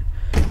that shit.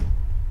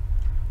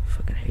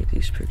 Fucking hate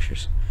these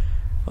pictures.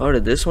 Oh,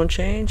 did this one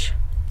change?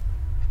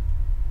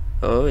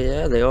 Oh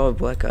yeah, they all have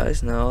black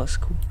eyes now. That's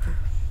cool.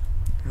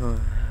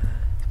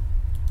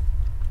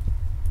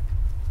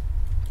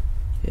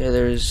 Yeah,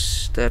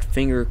 there's that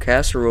finger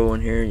casserole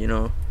in here, you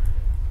know.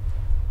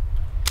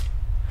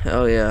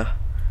 Hell yeah.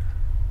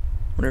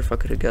 Wonder if I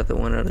could have got the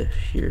one out of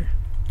here.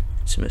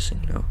 It's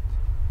missing now.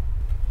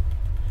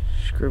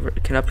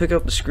 Can I pick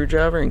up the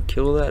screwdriver and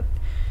kill that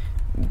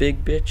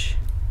big bitch?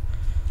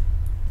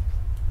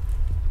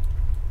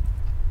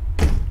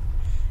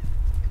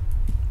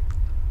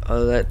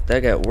 Oh, that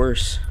got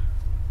worse.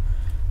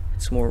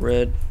 It's more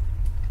red.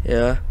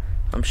 Yeah,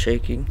 I'm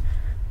shaking.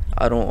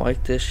 I don't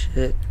like this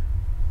shit.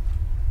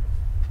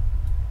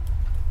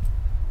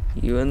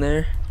 You in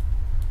there?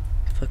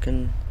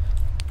 Fucking...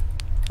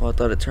 Oh, I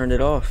thought it turned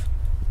it off.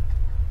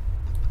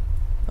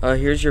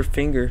 Here's your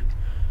finger.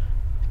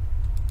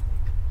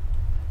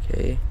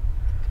 Okay.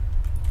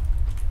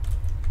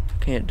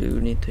 Can't do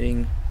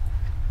anything.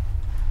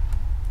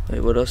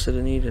 Wait, what else did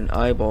I need? An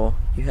eyeball.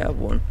 You have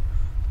one.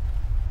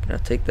 Can I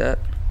take that?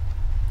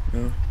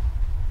 No.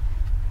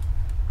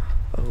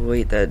 Oh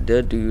wait, that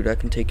dead dude, I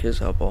can take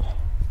his eyeball.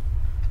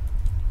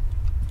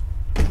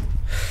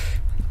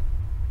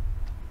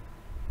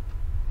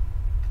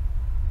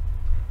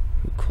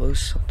 Who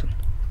closed something?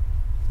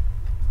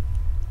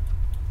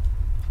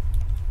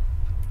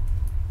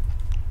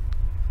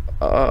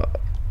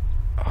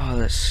 Oh,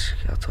 that's...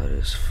 I thought it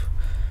was...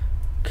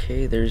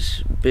 Okay,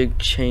 there's big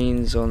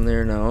chains on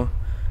there now.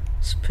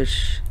 Let's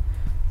pitch...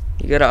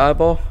 You got an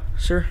eyeball,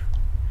 sir?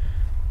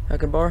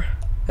 Akbar?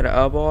 Got an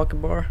eyeball,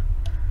 Akbar?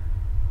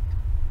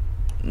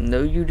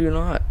 No, you do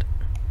not.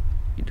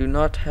 You do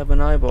not have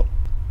an eyeball.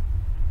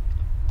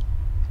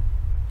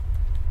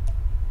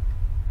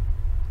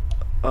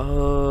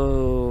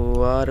 Oh,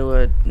 why do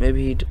I...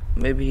 Maybe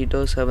he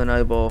does have an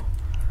eyeball.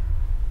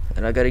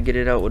 And I gotta get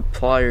it out with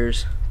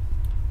pliers.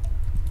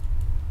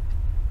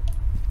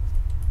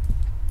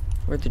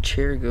 Where'd the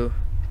chair go?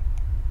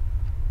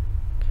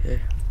 Okay.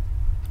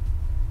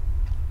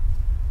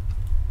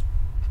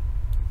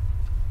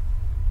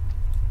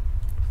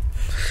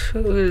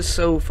 It is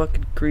so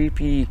fucking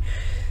creepy.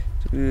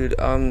 Dude,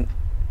 I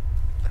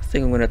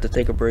think I'm gonna have to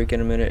take a break in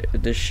a minute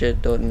if this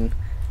shit doesn't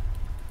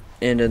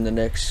end in the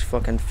next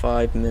fucking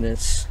 5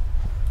 minutes.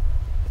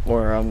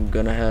 Or I'm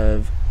gonna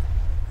have...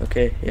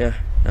 Okay, yeah.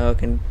 Now I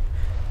can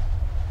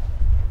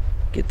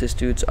get this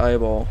dude's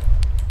eyeball.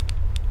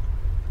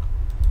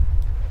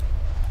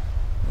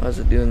 Why is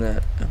it doing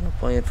that? Am I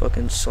playing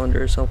fucking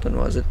Slender or something?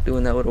 Why is it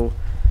doing that little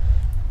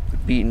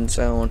beating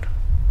sound?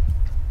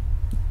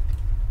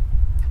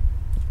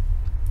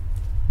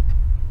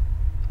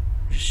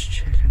 Just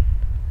checking.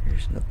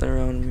 There's nothing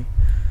around me.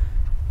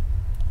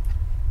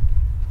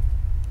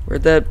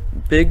 Where'd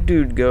that big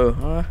dude go,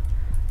 huh?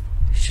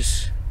 He's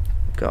just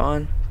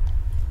gone.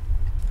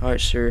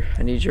 Alright, sir,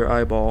 I need your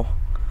eyeball.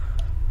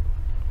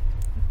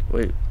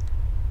 Wait.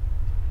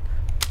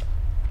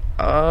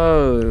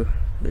 Oh,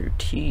 their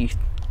teeth.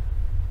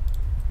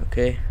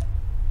 Okay.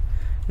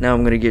 Now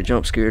I'm gonna get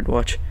jump scared,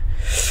 watch.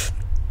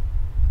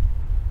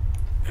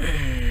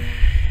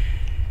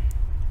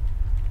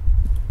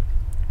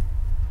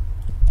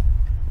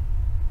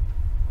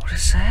 What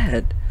is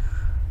that?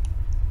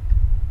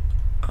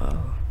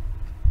 Oh.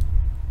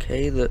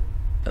 Okay,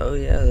 oh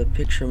yeah, the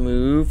picture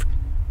moved.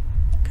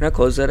 Can I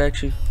close that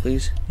actually,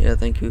 please? Yeah,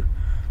 thank you.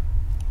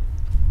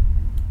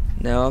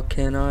 Now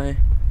can I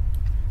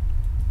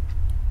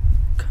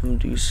come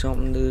do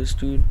something to this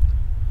dude?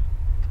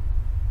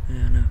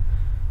 Yeah, no.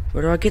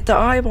 Where do I get the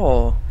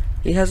eyeball?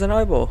 He has an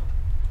eyeball.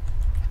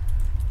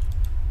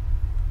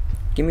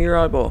 Give me your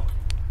eyeball.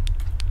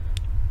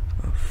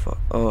 Oh fuck.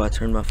 Oh, I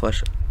turned my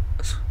flash.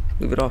 Let's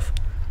leave it off.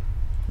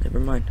 Never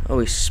mind. Oh,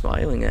 he's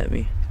smiling at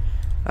me.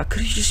 I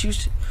could have just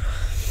used it.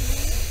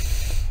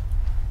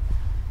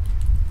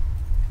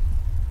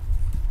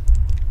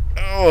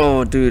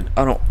 Oh, dude,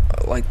 I don't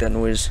like that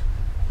noise.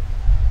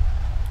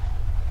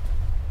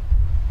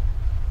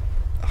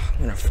 I'm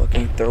gonna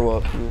fucking throw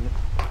up, dude.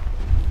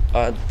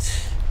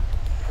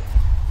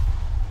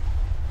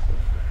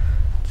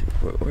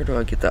 Dude, where do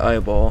I get the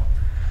eyeball?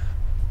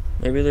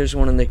 Maybe there's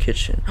one in the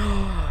kitchen.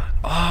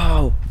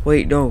 Oh,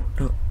 wait, no.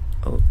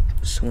 Oh,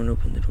 someone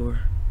opened the door.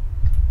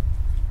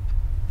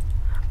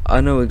 I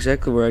know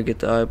exactly where I get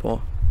the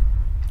eyeball.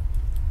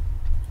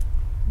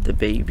 The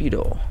baby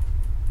doll.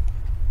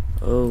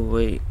 Oh,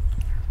 wait.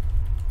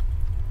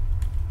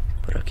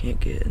 But I can't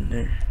get in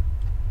there.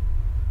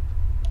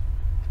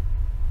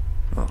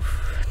 Oh,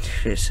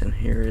 dude, it's in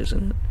here,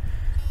 isn't it?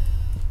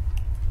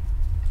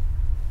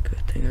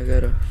 Good thing I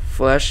got a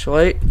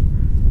flashlight.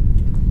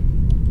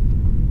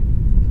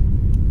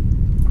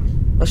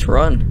 Let's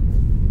run.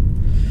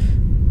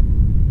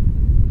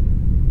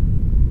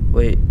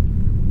 Wait.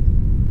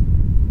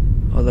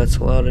 Oh, that's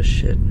a lot of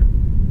shit.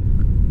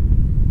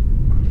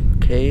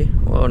 Okay,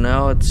 well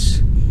now it's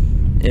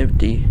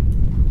empty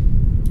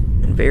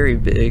and very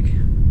big.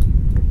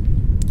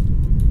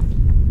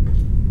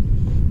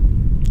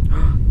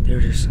 There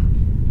it is.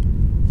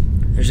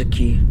 There's a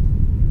key.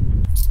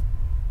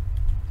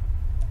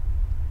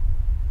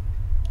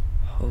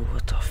 Oh,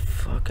 what the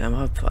fuck?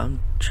 I'm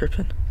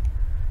tripping.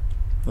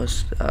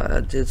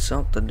 I did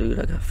something, dude.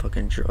 I got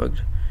fucking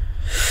drugged.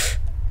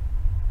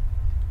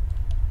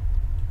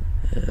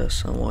 Yeah,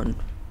 someone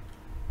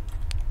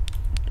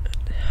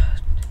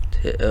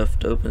hit F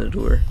to open the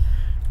door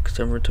because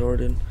I'm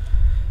retarded.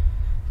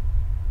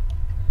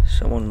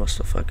 Someone must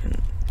have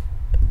fucking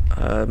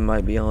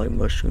might be on like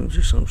mushrooms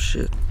or some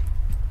shit.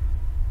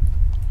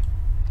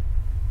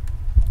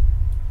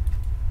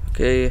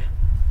 Okay,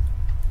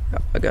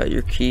 I got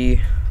your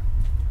key.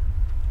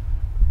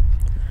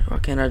 Why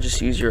can't I just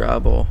use your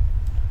eyeball?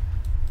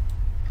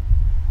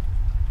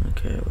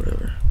 Okay,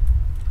 whatever.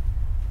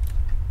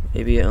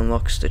 Maybe it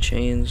unlocks the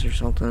chains or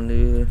something,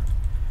 dude.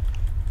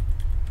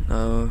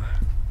 No.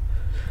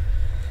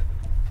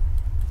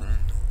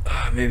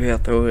 Maybe I'll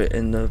throw it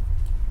in the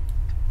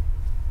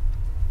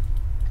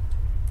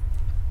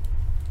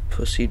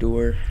pussy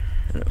door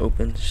and it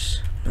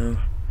opens. No.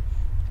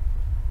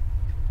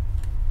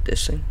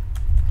 This thing?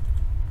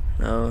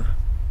 No.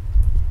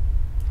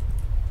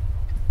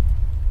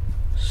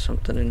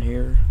 Something in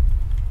here.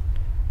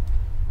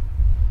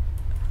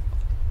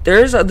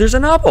 There's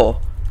an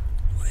apple.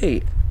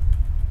 Wait.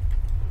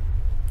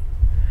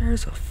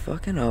 There's a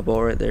fucking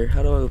eyeball right there.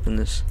 How do I open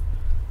this?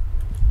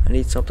 I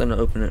need something to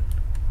open it.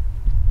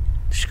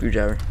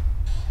 Screwdriver.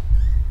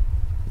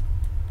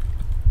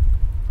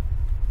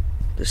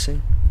 This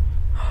thing?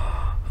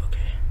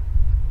 Okay.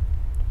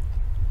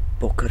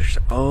 Bolt cutters.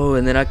 Oh,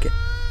 and then I can.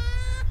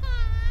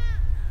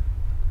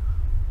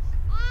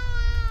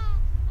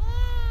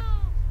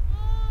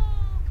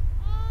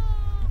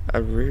 I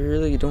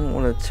really don't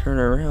want to turn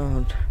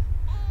around.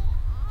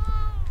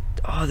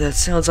 Oh, that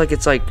sounds like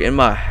it's like in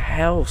my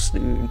house,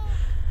 dude.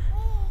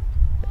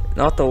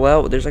 Not the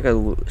loud. There's like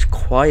a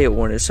quiet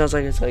one. It sounds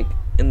like it's like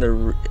in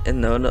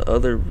the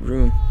other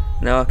room.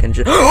 Now I can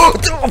just. Oh,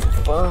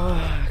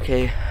 fuck.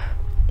 Okay.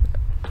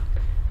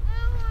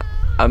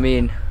 I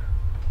mean,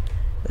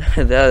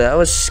 that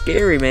was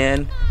scary,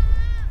 man.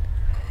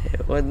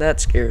 It wasn't that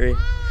scary.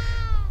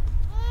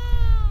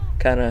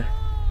 Kinda.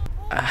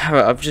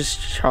 I'm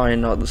just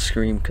trying not to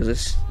scream because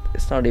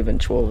it's not even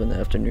 12 in the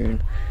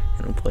afternoon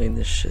and I'm playing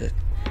this shit.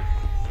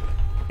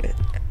 It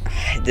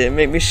didn't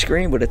make me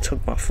scream, but it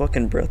took my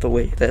fucking breath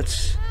away.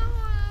 That's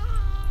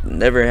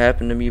never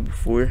happened to me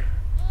before.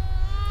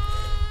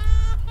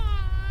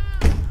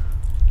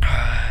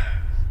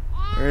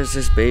 Where is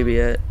this baby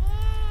at?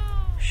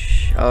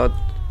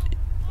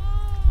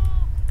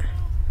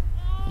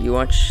 You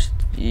want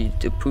you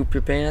to poop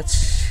your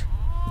pants?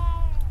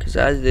 Cause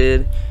I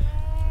did.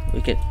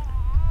 We can.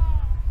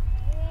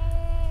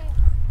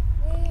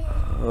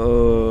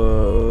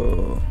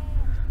 Oh,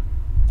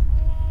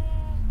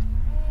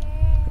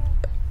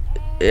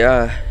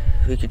 Yeah,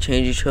 we could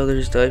change each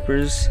other's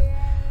diapers.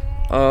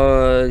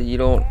 You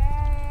don't.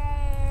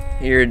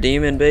 You're a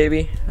demon,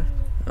 baby.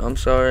 I'm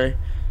sorry.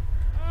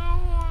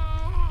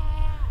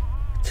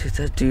 Dude,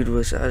 that dude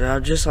was.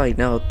 I'm just like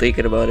now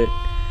thinking about it.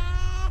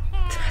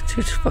 That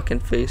dude's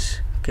fucking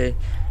face. Okay,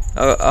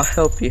 I'll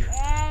help you.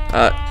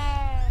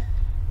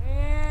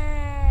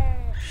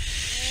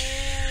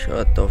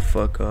 Shut the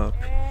fuck up.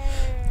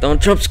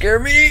 Don't jump scare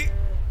me.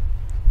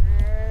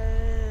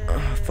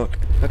 Oh, fuck.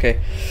 Okay.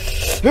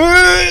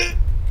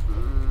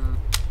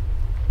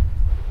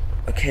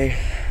 Okay.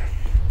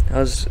 I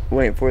was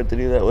waiting for it to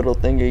do that little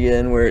thing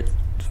again where it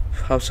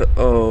pops up.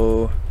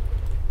 Oh.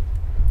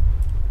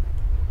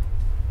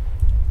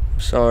 I'm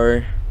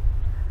sorry.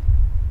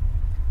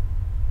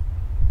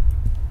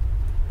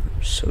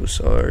 I'm so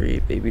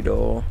sorry, baby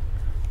doll.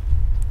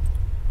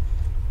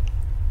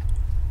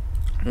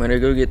 I'm gonna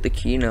go get the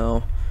key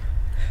now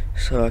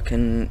so I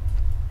can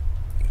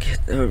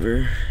get the shit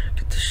over.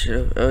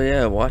 Oh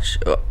yeah, watch.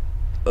 What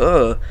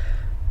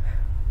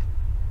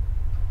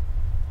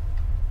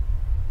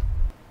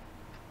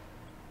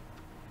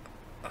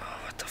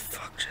the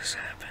fuck just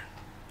happened?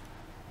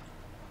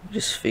 I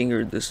just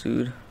fingered this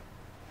dude.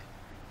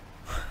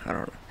 I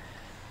don't know.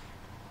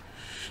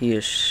 He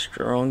is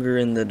stronger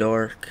in the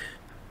dark.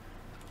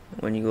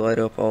 When you light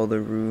up all the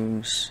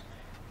rooms,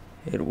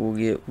 it will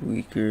get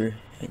weaker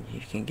and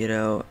you can get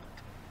out.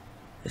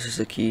 This is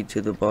the key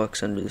to the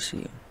box under the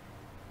sea.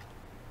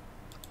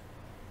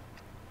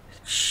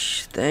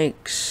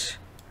 Thanks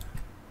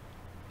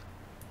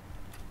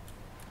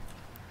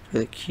for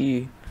the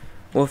key.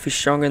 Well, if he's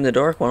stronger in the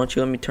dark, why don't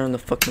you let me turn the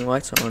fucking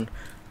lights on?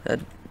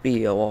 That'd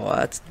be a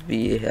lot.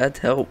 That'd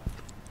help.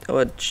 That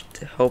would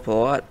help a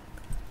lot,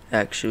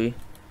 actually.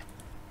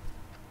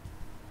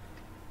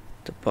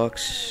 The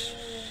box.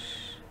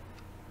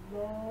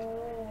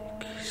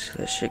 So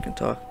that shit can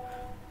talk.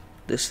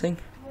 This thing?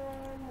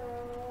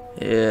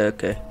 Yeah,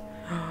 okay.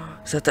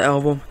 Is that the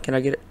album? Can I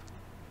get it?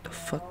 The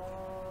fuck?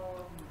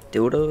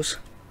 Dildos?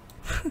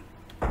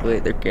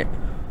 Wait, there can't.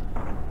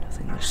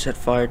 Nothing to set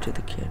fire to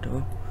the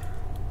candle.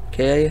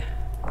 Okay.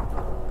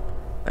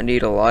 I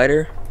need a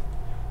lighter.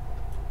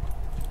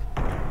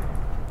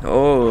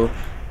 Oh.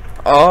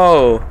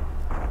 Oh!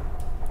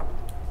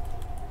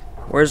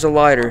 Where's the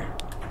lighter?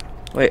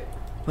 Wait,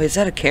 is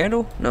that a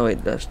candle? No,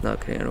 wait, that's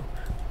not a candle.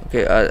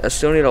 Okay, I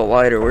still need a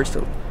lighter. Where's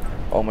the...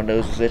 Oh, my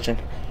nose is itching.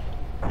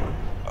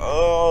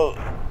 Oh!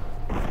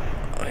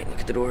 Alright,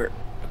 look at the door.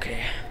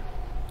 Okay.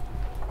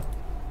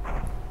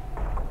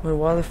 Wait,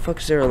 why the fuck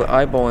is there an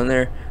eyeball in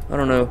there? I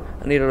don't know.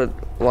 I need a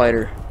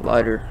lighter.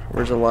 Lighter.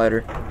 Where's a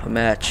lighter? A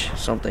match.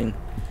 Something.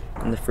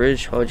 In the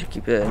fridge? Why would you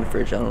keep it in the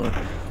fridge? I don't know.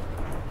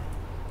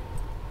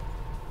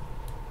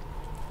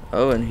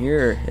 Oh, in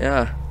here.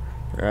 Yeah.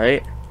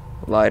 Right.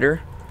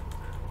 Lighter.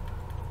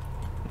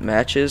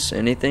 Matches.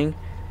 Anything.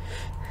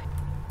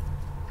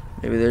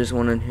 Maybe there's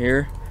one in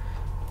here.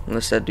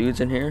 Unless that dude's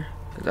in here.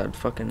 Because I'd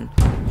fucking...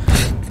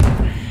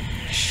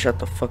 Shut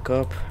the fuck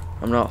up.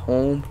 I'm not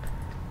home.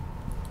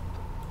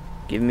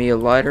 Give me a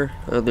lighter.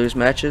 Oh, there's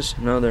matches?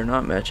 No, they're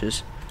not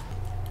matches.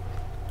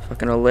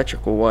 Fucking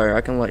electrical wire.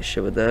 I can light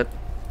shit with that.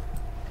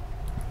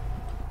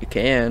 You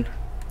can.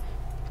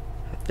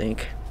 I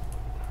think.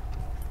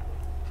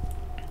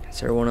 Is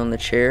there one on the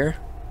chair?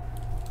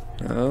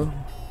 No.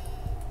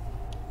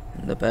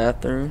 In the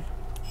bathroom?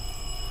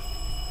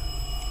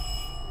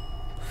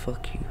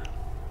 Fuck you.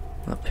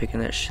 I'm not picking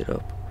that shit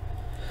up.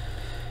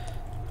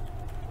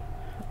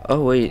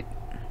 Oh, wait.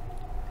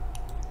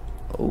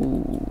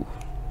 Oh.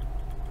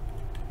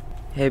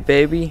 Hey,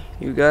 baby,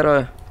 you got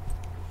a...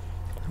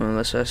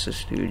 Unless that's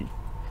this dude.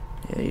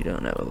 Yeah, you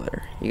don't have a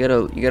lighter. You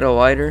got a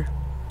lighter?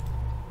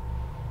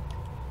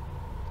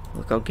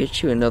 Look, I'll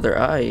get you another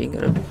eye. You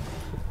got a...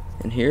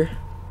 In here?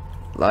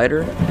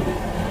 Lighter?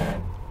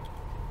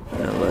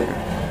 No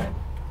lighter.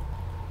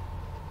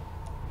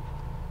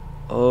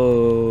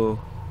 Oh.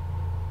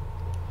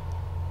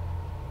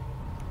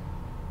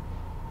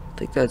 I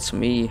think that's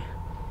me.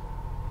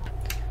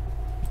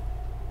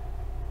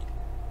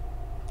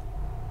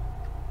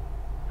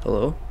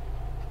 Hello?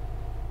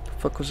 The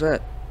fuck was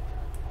that?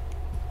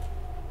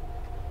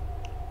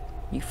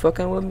 You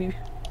fucking with me?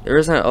 There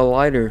isn't a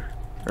lighter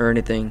or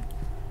anything.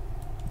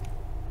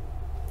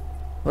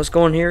 Let's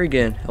go in here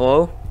again.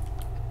 Hello?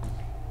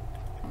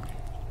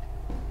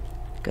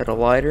 Got a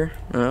lighter?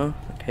 No?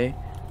 Okay.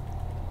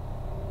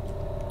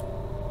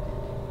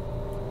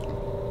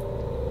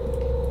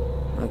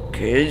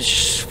 Okay,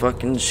 just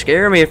fucking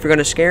scare me if you're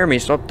gonna scare me.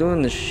 Stop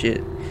doing this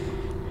shit.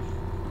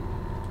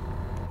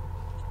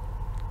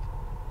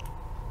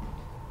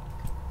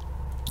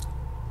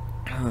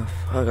 Oh,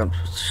 fuck, I'm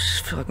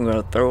fucking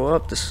gonna throw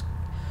up. This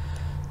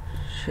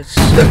shit's...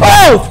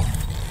 Oh!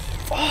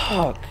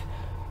 Fuck!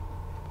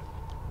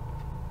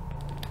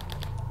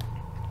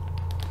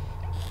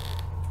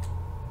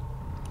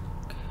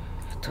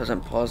 It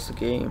doesn't pause the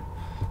game.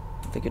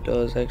 I think it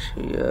does,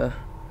 actually, yeah.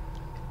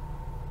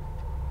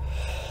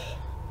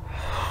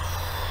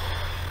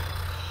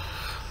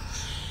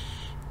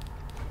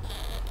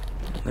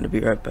 I'm gonna be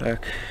right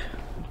back.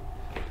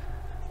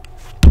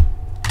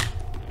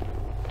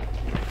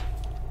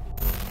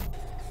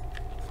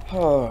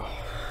 Oh,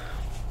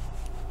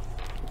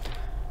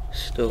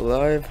 still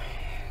alive.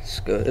 It's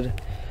good.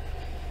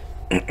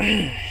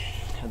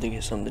 Had to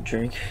get something to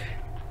drink.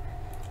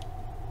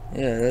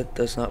 Yeah, that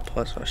does not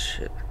pause. Oh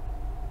shit.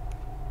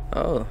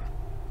 Oh,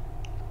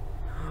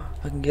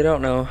 I can get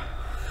out now.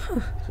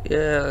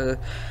 Yeah.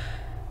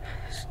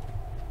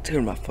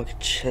 Dude, my fucking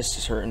chest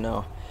is hurting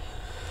now.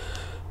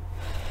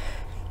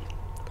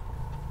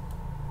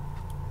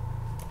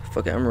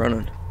 Fuck it, I'm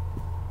running.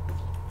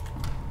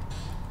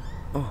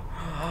 Oh,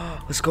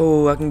 let's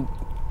go. I can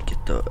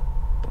get the...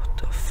 What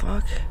the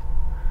fuck?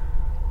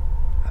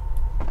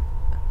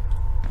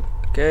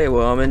 Okay,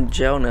 well, I'm in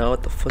jail now.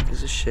 What the fuck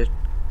is this shit?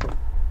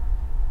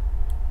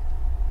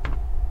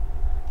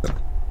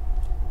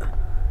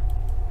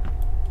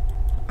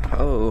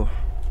 Oh.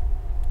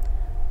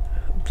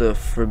 The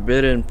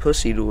forbidden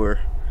pussy door.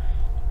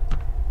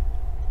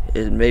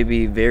 It may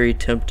be very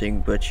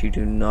tempting, but you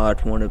do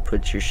not want to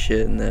put your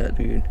shit in that,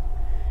 dude.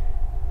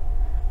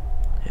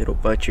 It'll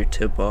bite your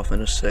tip off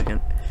in a second.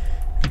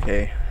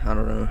 Okay, I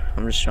don't know.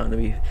 I'm just trying to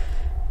be...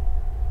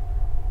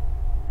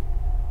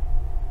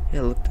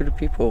 Yeah, look through the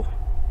people.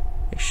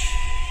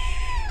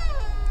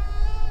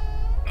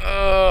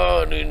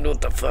 Oh, dude,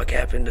 what the fuck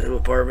happened to the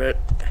apartment?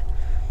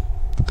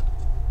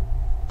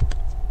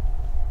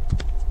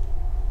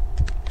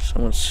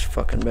 Someone's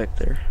fucking back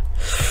there.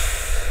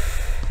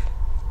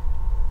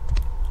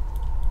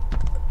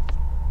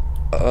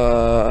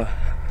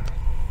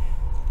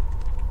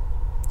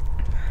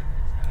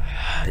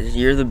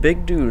 You're the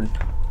big dude.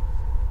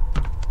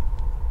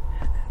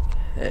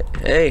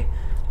 Hey.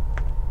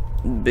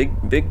 Big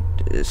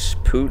is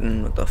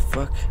Putin. What the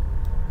fuck?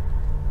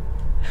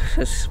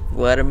 It's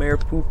Vladimir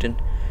Putin.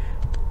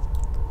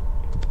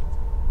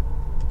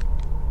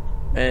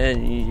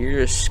 Man,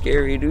 you're a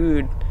scary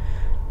dude.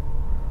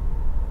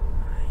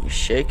 You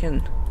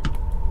shaking?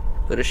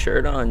 Put a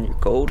shirt on. You're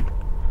cold.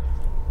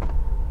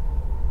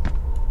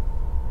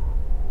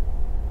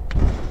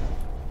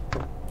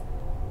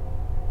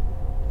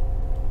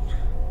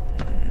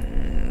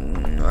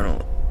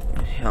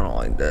 I don't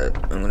like that.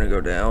 I'm gonna go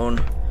down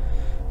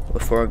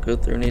before I go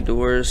through any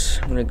doors.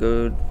 I'm gonna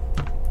go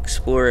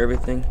explore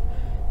everything.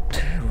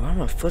 Dude, why are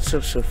my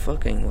footsteps so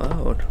fucking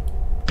loud?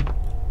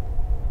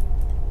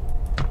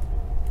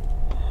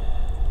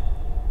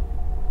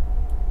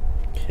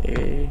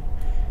 Okay.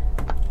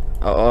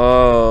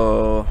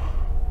 Oh.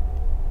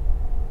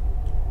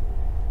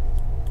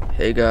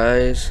 Hey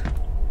guys.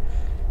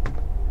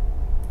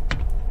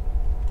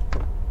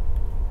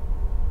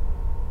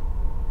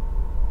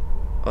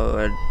 Oh,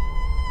 I'm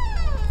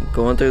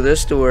going through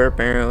this door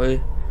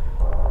apparently.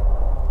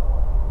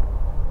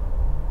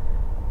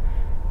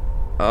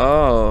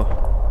 Oh.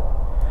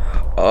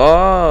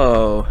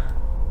 Oh.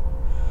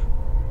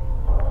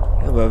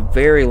 You have a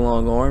very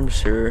long arm,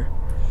 sir.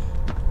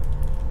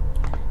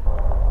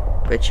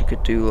 Bet you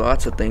could do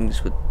lots of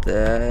things with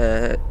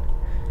that.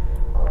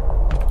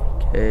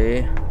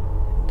 Okay.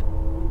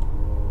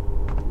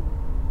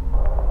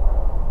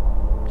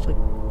 It's like...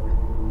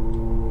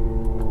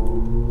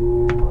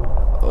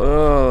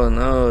 Oh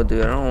no,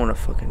 dude, I don't want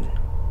to fucking...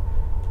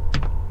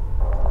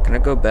 Can I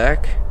go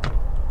back?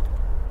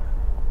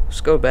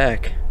 Let's go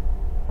back.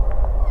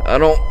 I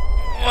don't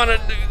want to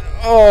do...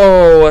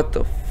 Oh, what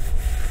the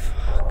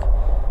fuck?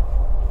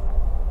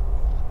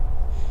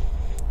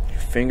 Your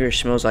finger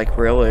smells like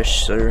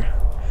relish, sir.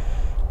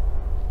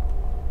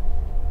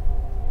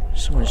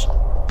 Someone's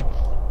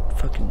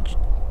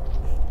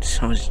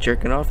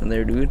jerking off in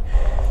there, dude.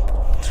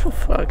 What the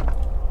fuck?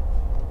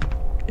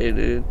 Hey,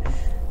 dude.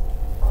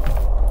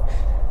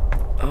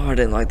 Oh, I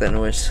didn't like that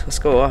noise. Let's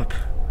go up.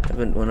 I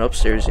haven't went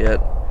upstairs yet.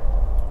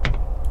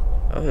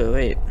 Oh,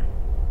 wait.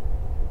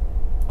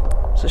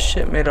 Is this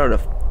shit made out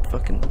of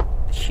fucking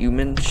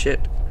human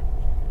shit?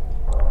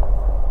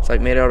 It's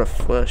like made out of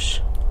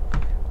flesh.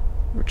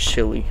 Or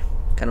chili.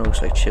 Kinda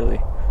looks like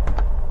chili.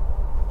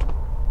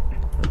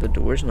 Oh, the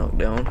door's knocked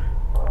down.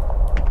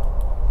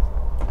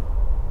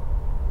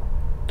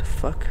 The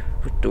fuck?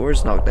 What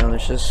door's knocked down?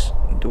 There's just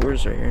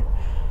doors right here.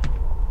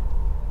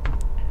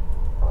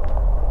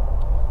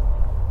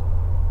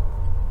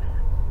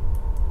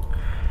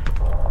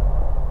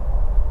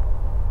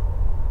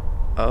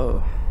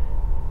 Oh.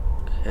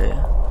 Okay.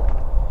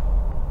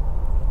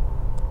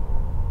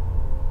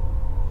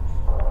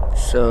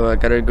 So I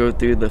gotta go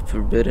through the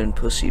forbidden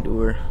pussy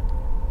door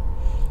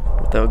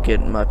without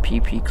getting my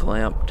pee-pee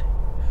clamped.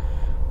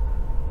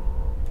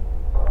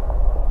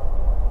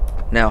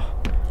 Now.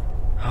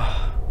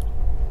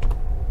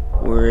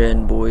 We're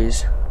in,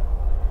 boys.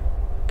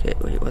 Okay,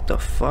 wait, what the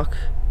fuck?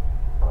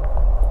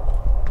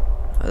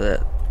 Oh,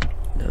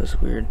 that was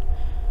weird.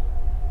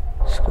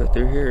 Let's go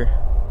through here.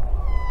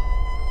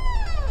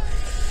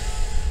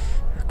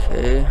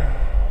 Okay.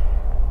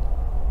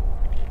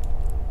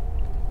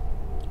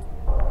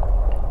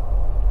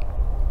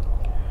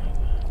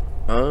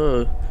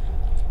 Oh.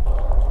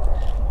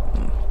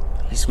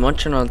 He's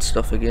munching on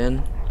stuff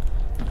again.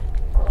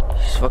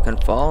 He's fucking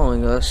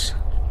following us.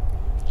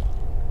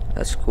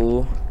 That's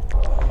cool.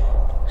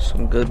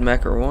 Some good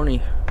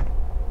macaroni.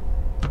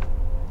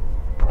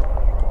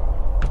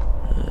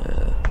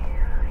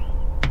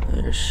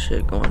 There's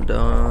shit going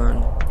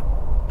down.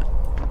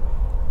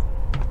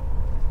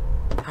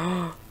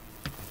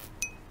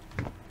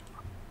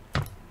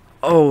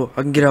 Oh,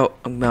 I can get out.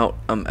 I'm out.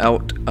 I'm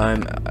out.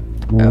 I'm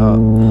out.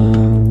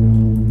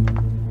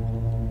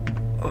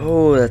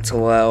 Oh, that's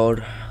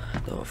loud.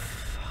 The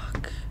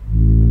fuck?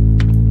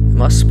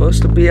 Am I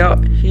supposed to be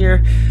out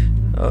here?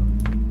 I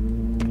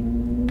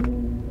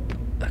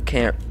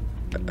can't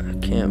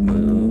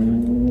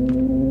move.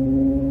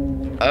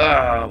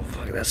 Oh,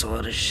 fuck, that's a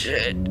lot of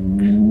shit.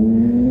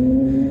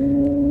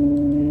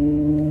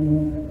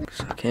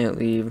 So I can't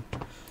leave.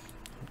 I'm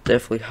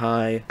definitely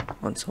high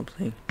on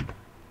something.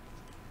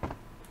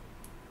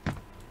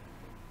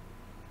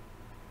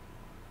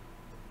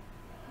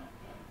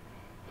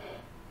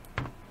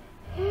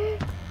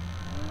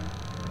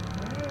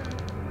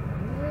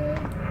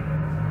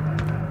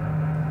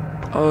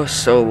 Oh,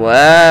 so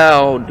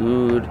loud,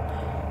 dude.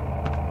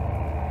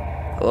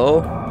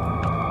 Hello?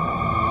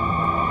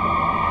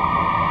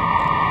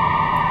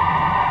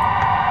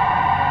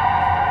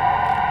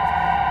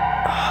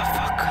 Oh,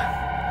 fuck.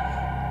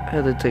 I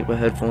had to take my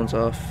headphones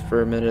off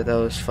for a minute. That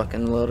was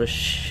fucking loud as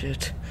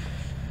shit.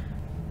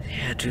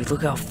 Yeah, dude,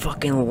 look how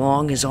fucking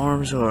long his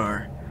arms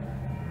are.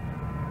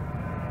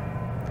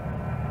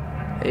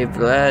 Hey,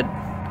 Vlad.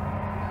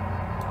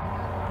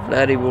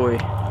 Vladdy boy.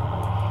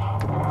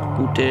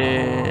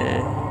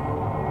 Yeah.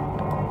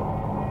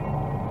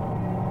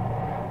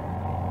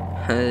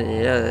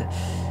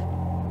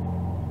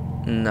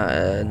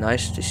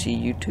 Nice to see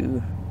you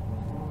too,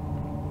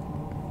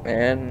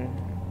 man.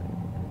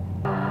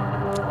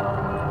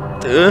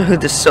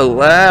 Dude, this is so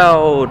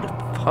loud.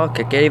 Fuck,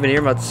 I can't even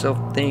hear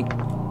myself think.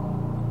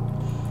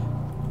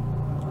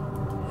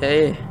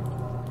 Hey.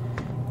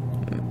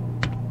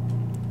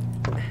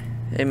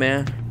 Hey,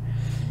 man.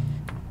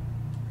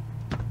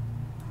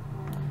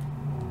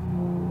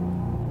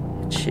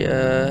 What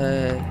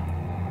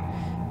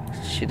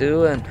you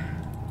doing?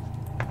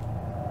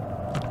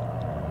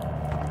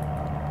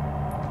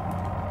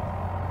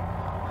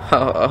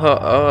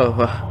 Oh.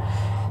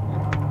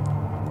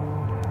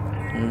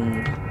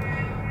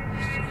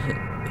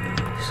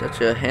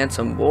 Such a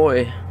handsome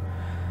boy.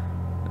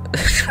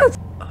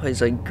 Oh,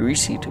 he's like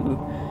greasy too.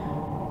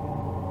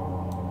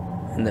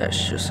 And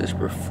that's just his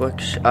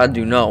reflection. I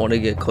do not want to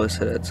get close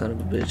to that son of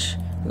a bitch.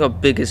 Look how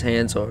big his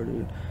hands are,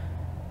 dude.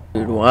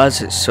 Dude, why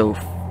is it so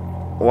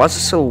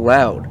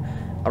loud?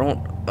 I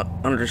don't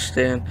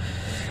understand.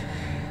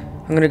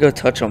 I'm gonna go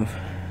touch him.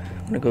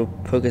 I'm gonna go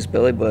poke his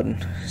belly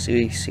button.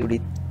 See what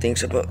he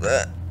thinks about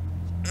that.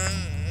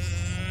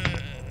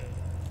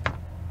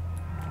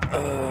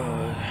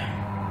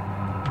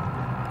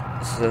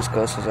 This is as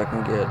close as I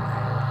can get.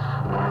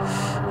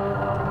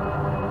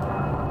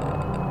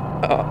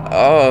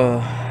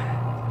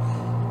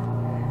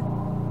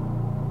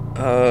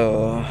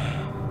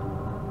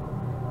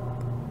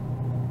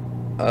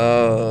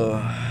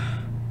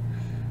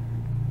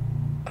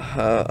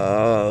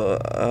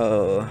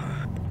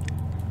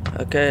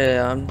 Okay,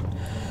 I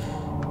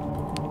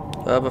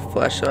have a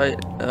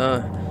flashlight.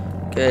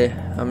 Okay,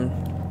 I'm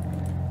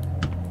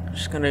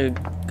just gonna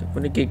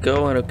get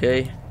going.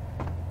 Okay,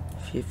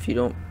 if you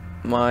don't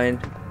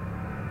mind,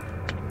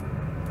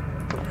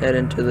 head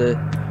into the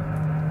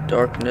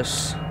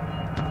darkness.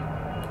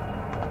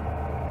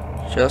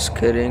 Just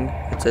kidding.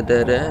 It's a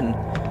dead end.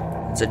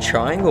 It's a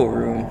triangle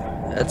room.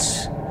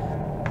 That's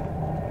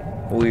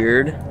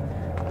weird.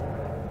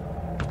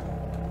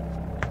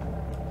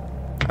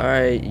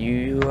 Alright,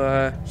 you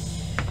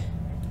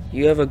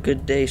have a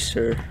good day,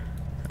 sir.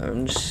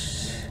 I'm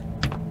just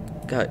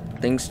got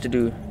things to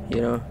do,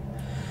 you know.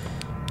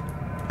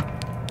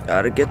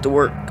 Gotta get to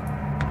work.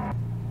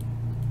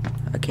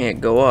 I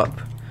can't go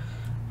up.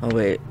 Oh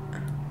wait.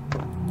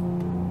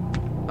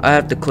 I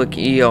have to click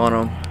E on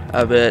him.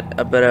 I bet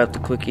I have to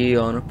click E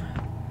on him.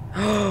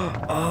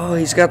 Oh,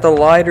 he's got the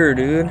lighter,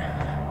 dude.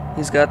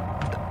 He's got.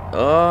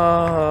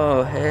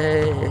 Oh,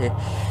 hey.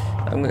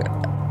 I'm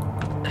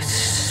gonna.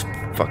 It's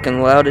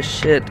fucking loud as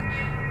shit.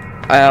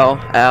 Ow,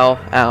 ow,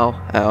 ow,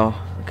 ow.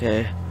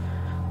 Okay.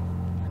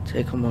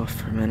 Take him off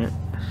for a minute.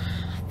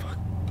 Fuck.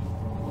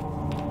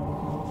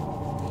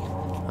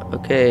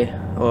 Okay.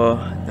 Well,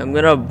 I'm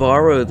gonna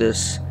borrow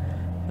this.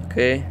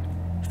 Okay.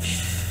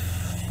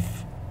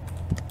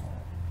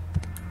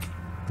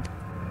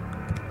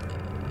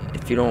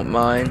 If you don't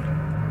mind.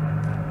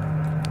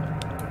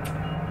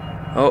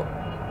 Oh,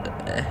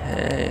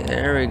 hey,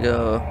 there we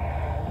go.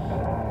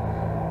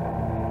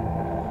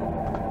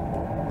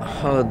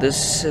 Oh,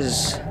 this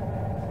is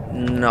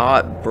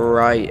not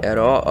bright at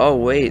all. Oh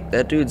wait,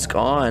 that dude's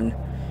gone.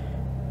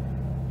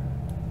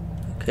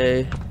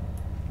 Okay.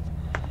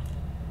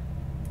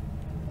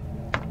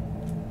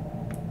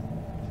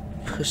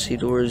 Pussy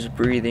door is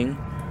breathing.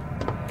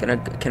 Can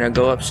I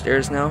go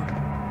upstairs now?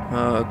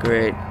 Oh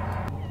great.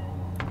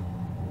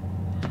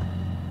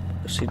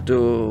 Pussy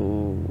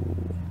door.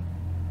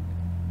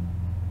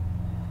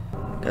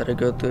 Gotta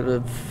go through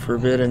the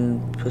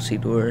forbidden pussy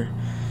door.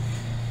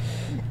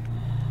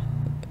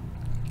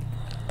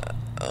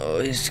 Oh,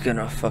 he's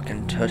gonna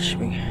fucking touch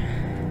me.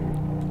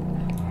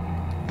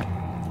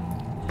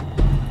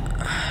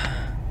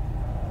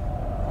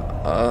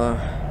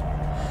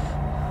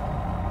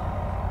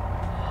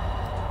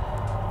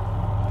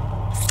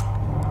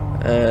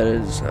 That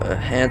is a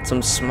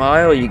handsome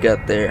smile you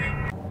got there.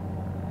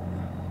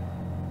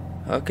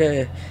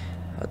 Okay,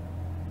 I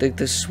think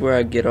this is where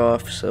I get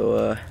off,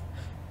 so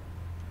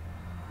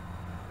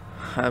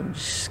I'm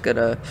just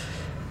gonna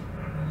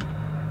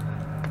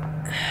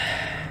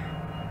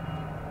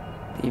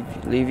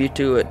leave you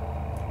to it.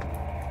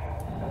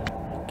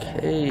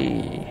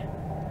 Okay,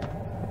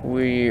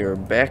 we are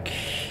back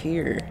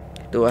here.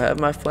 Do I have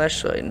my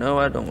flashlight? No,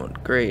 I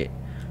don't. Great.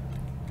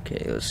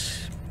 Okay,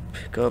 let's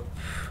pick up.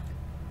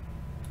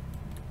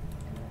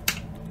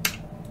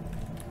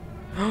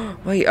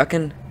 Wait, I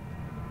can.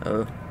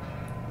 Oh,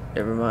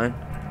 never mind.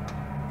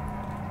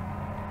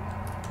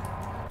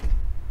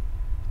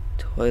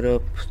 To light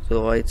up the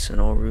lights in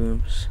all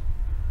rooms.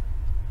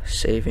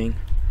 Saving.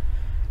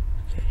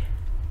 Okay.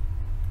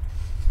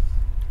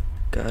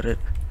 Got it.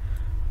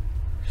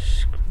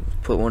 Just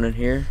put one in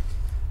here.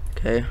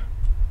 Okay.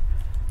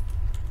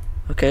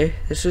 Okay,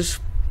 this is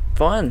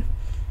fun.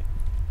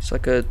 It's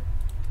like a.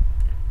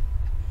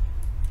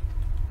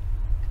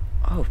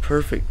 Oh,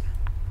 perfect.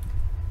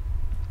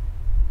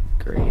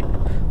 Great.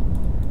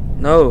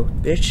 No,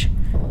 bitch.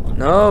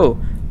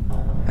 No.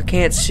 I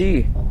can't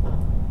see.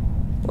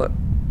 What?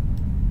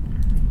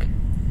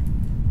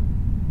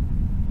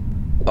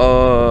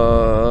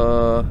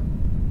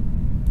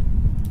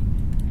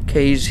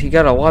 Okay, he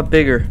got a lot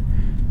bigger.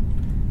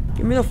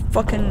 Give me the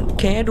fucking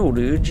candle,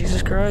 dude.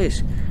 Jesus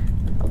Christ.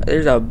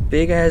 There's a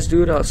big ass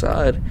dude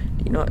outside.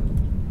 You know,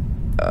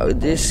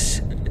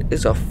 this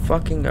is a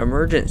fucking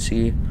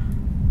emergency.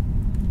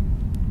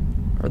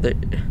 Are they?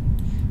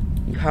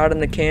 You hiding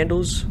the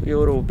candles, you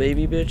little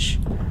baby bitch?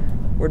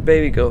 Where'd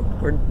baby go?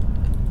 Where'd?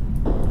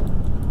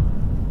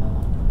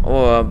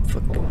 Oh, I'm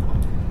fucking.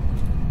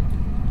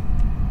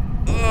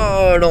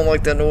 Oh, I don't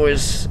like that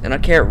noise, and I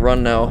can't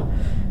run now,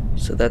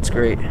 so that's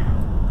great.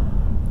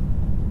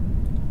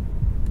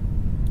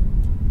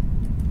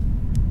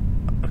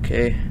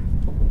 Okay.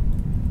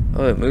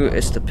 Oh, it moved.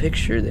 It's the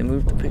picture. They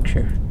moved the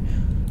picture.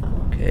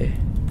 Okay.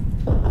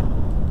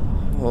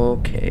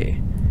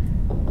 Okay.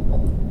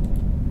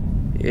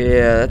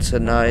 Yeah, that's a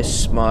nice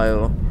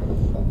smile.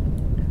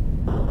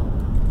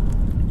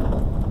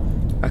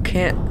 I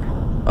can't.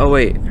 Oh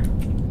wait.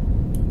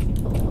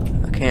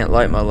 I can't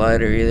light my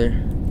lighter either.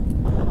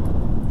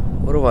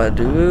 What do I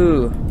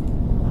do?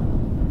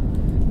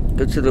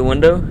 Go to the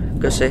window?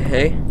 Go say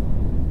hey?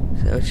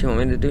 Is that what you want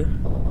me to do?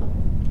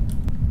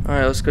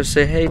 Alright, let's go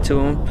say hey to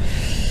him.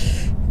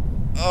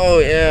 Oh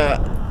yeah.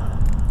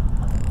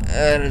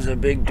 That is a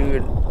big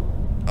dude.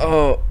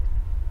 Oh.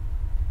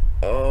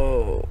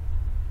 Oh.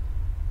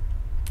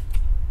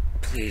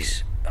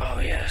 Please. Oh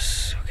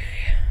yes.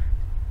 Okay.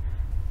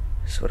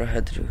 That's what I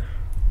had to do.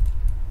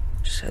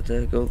 Just had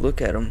to go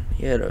look at him.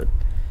 He had a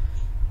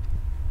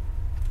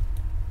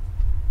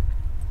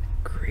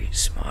great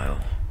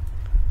smile.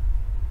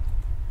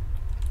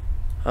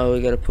 Oh,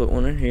 we gotta put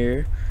one in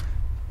here.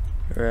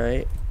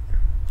 Right.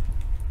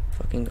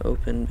 Fucking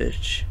open,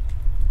 bitch.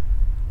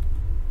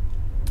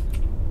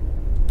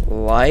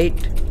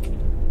 Light.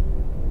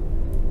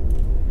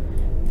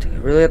 Do I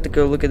really have to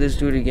go look at this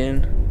dude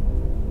again?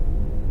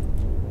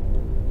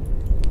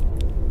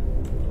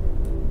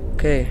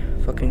 Okay,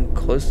 fucking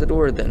close the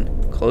door then.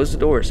 Close the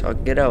door so I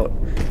can get out.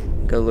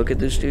 Go look at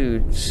this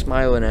dude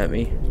smiling at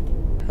me.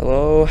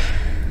 Hello?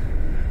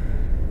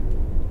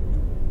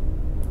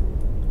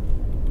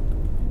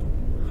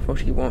 What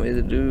do you want me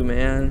to do,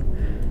 man?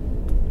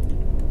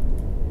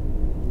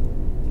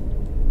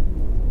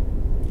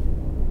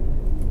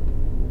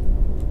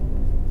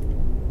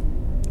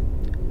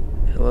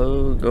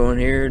 Hello? Go in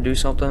here, do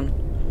something?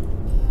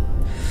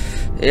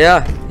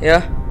 Yeah,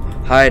 yeah.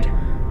 Hide.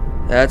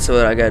 That's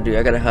what I gotta do.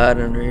 I gotta hide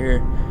under here.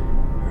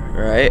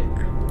 Right?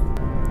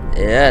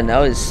 Yeah,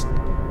 now he's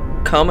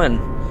coming.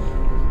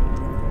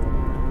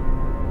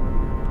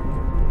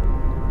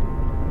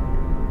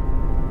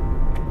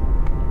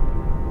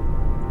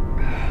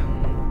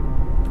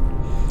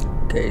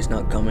 Okay, he's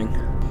not coming.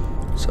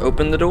 So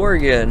open the door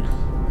again.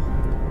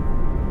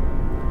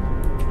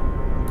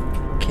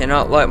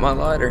 Cannot light my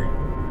lighter.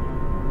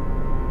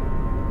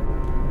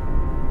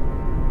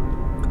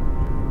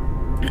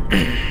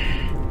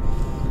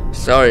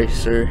 Sorry,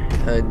 sir.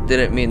 I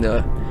didn't mean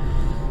to.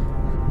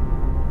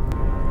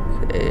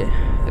 Okay,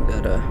 I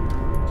gotta.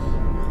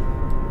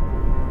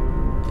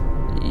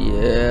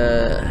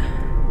 Yeah.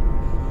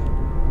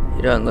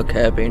 He doesn't look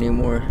happy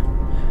anymore.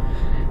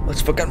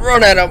 Let's fucking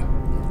run at him.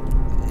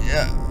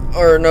 Yeah.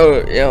 Or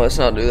no, yeah, let's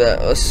not do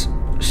that. Let's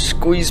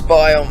squeeze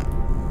by him.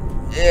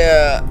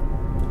 Yeah.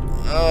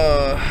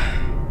 Oh.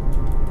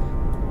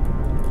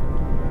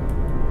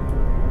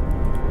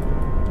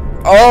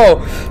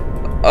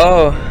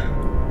 Oh.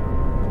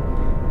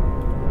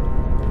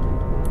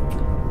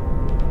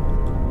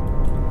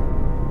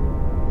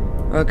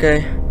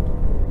 Okay.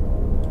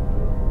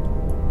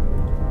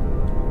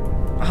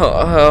 Oh.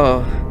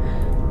 Oh.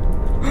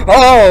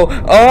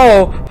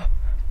 Oh.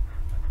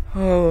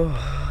 Oh.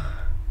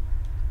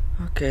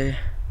 Okay.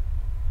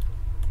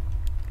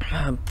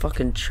 I'm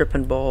fucking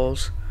tripping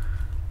balls.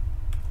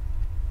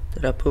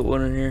 Did I put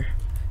one in here?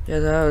 Yeah,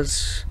 that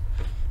was...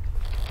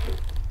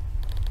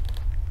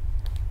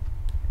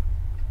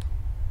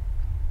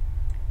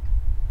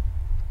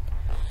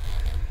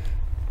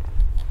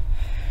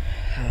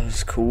 That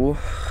was cool.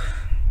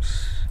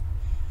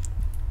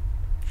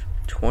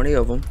 20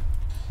 of them.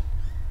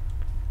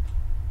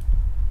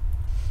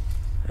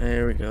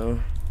 There we go.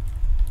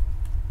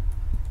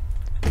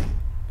 You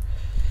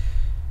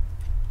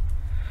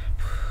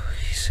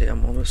see,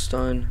 I'm almost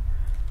done.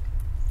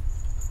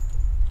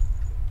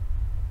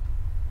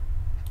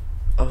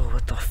 Oh,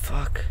 what the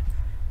fuck?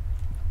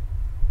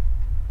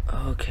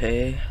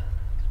 Okay.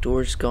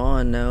 Door's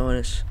gone now, and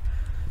it's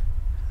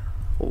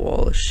a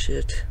wall of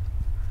shit.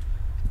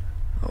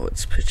 Oh,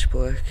 it's pitch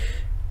black.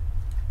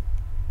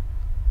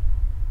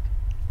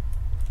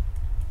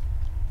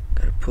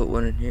 Gotta put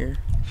one in here.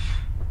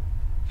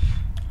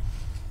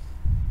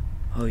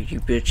 Oh,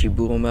 you bitch, you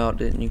blew him out,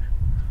 didn't you?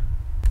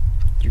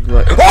 You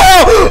like...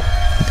 Oh!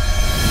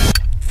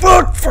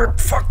 Fuck, fuck,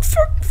 fuck,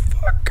 fuck,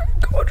 fuck. I'm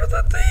going to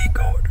the thing,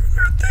 going to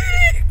the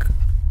thing.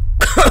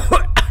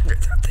 Under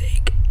the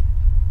thing.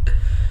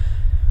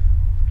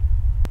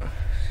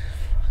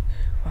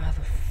 Why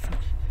the fuck?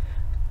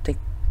 Think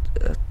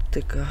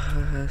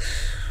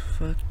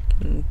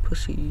fucking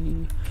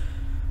pussy.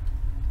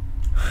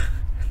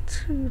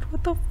 Dude,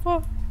 what the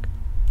fuck?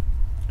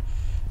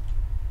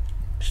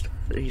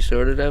 He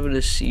started having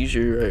a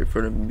seizure right in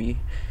front of me.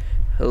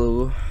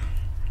 Hello.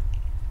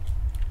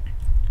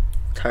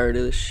 Tired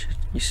of this shit.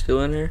 You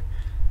still in here?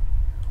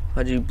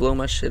 Why'd you blow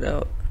my shit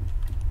out?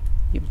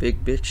 You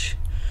big bitch.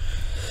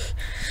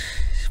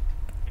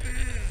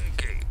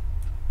 Okay.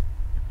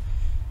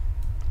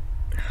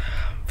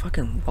 I'm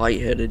fucking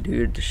lightheaded,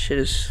 dude. This shit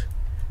is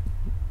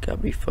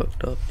got me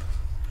fucked up.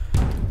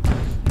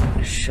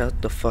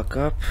 Shut the fuck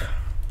up.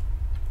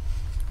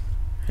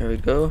 There we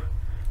go.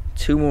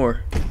 Two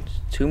more.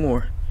 Two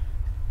more.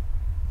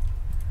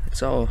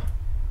 That's all.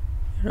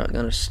 You're not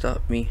gonna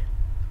stop me.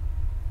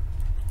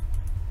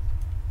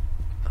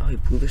 Oh, he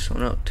blew this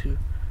one out too.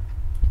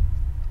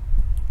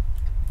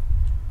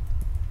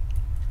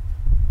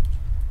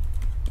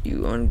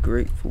 You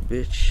ungrateful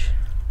bitch.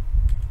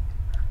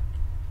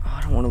 Oh,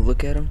 I don't want to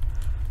look at him.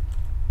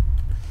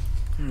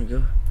 There we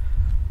go.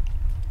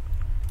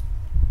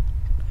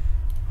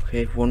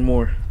 Okay, one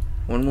more.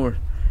 One more.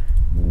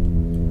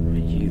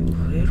 You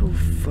little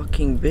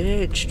fucking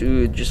bitch,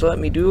 dude. Just let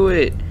me do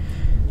it.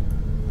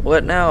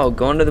 What now?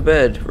 Going to the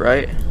bed,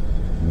 right?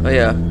 Oh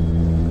yeah.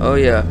 Oh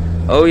yeah.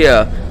 Oh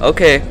yeah.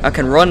 Okay, I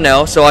can run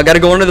now, so I gotta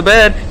go into the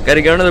bed.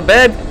 Gotta go into the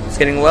bed. It's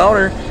getting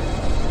louder.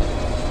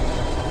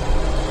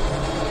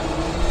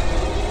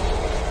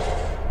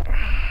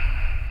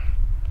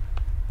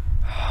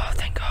 Oh,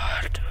 thank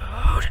God, dude.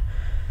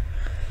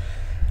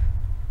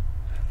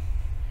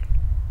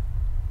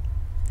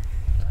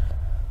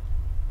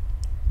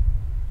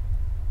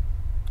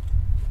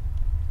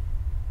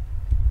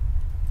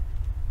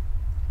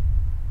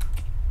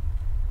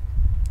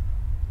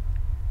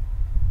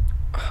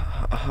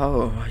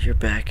 Oh, you're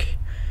back.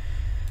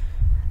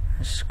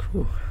 That's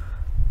cool.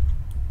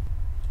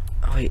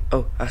 Oh wait,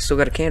 oh, I still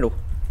got a candle.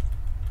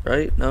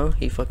 Right? No,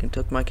 he fucking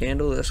took my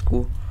candle. That's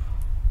cool.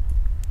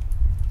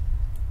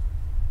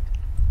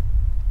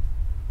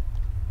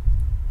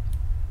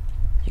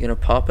 You gonna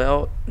pop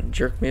out and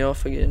jerk me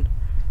off again?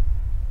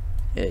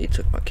 Yeah, he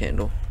took my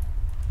candle.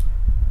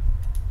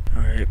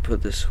 Alright,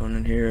 put this one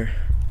in here.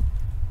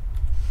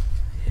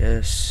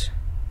 Yes.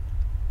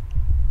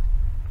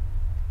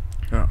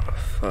 Oh,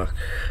 fuck.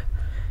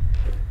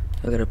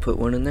 I gotta put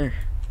one in there.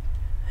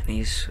 And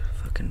he's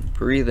fucking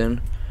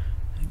breathing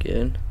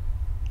again.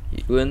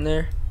 You in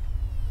there?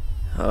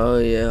 Oh,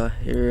 yeah,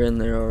 you're in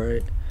there,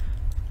 alright.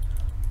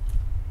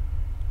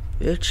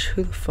 Bitch,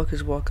 who the fuck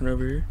is walking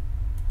over here?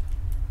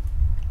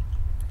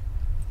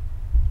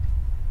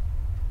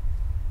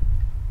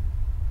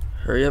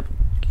 Hurry up,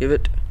 give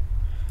it.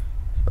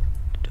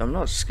 I'm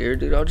not scared,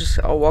 dude.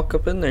 I'll walk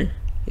up in there.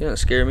 You don't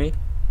scare me.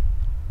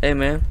 Hey,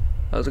 man,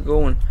 how's it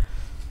going?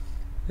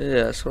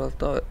 Yeah, that's what I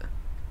thought.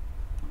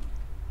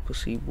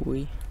 Pussy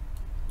boy.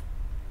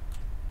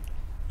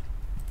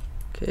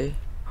 Okay.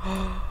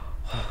 Oh,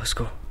 let's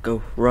go.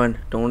 Go. Run.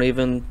 Don't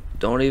even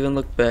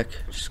look back.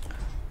 Just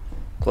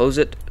close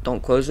it.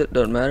 Don't close it.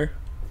 Doesn't matter.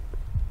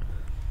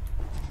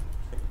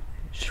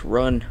 Just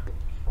run.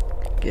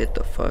 Get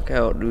the fuck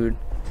out, dude.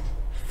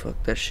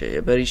 Fuck that shit. I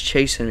bet he's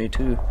chasing me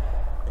too.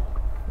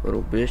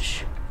 Little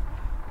bitch.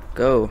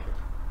 Go.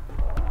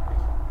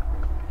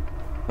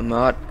 I'm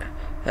not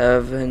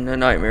having a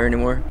nightmare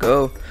anymore.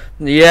 Go.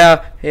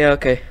 Yeah,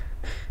 okay.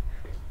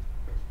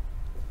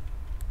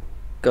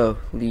 Go.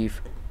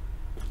 Leave.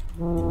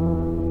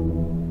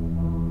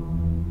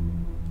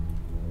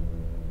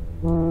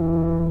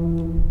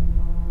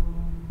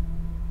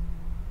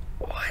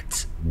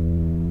 What?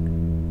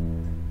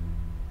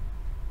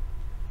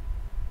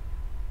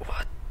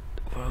 What?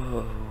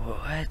 Whoa,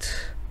 what?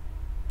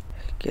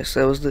 I guess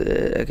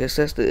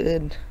that's the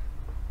end.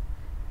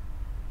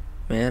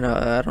 Man,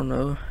 I don't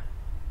know.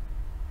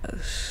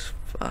 This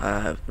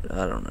I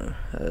don't know.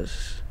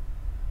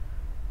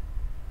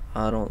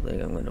 I don't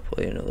think I'm gonna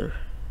play another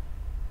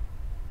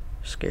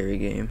scary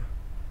game.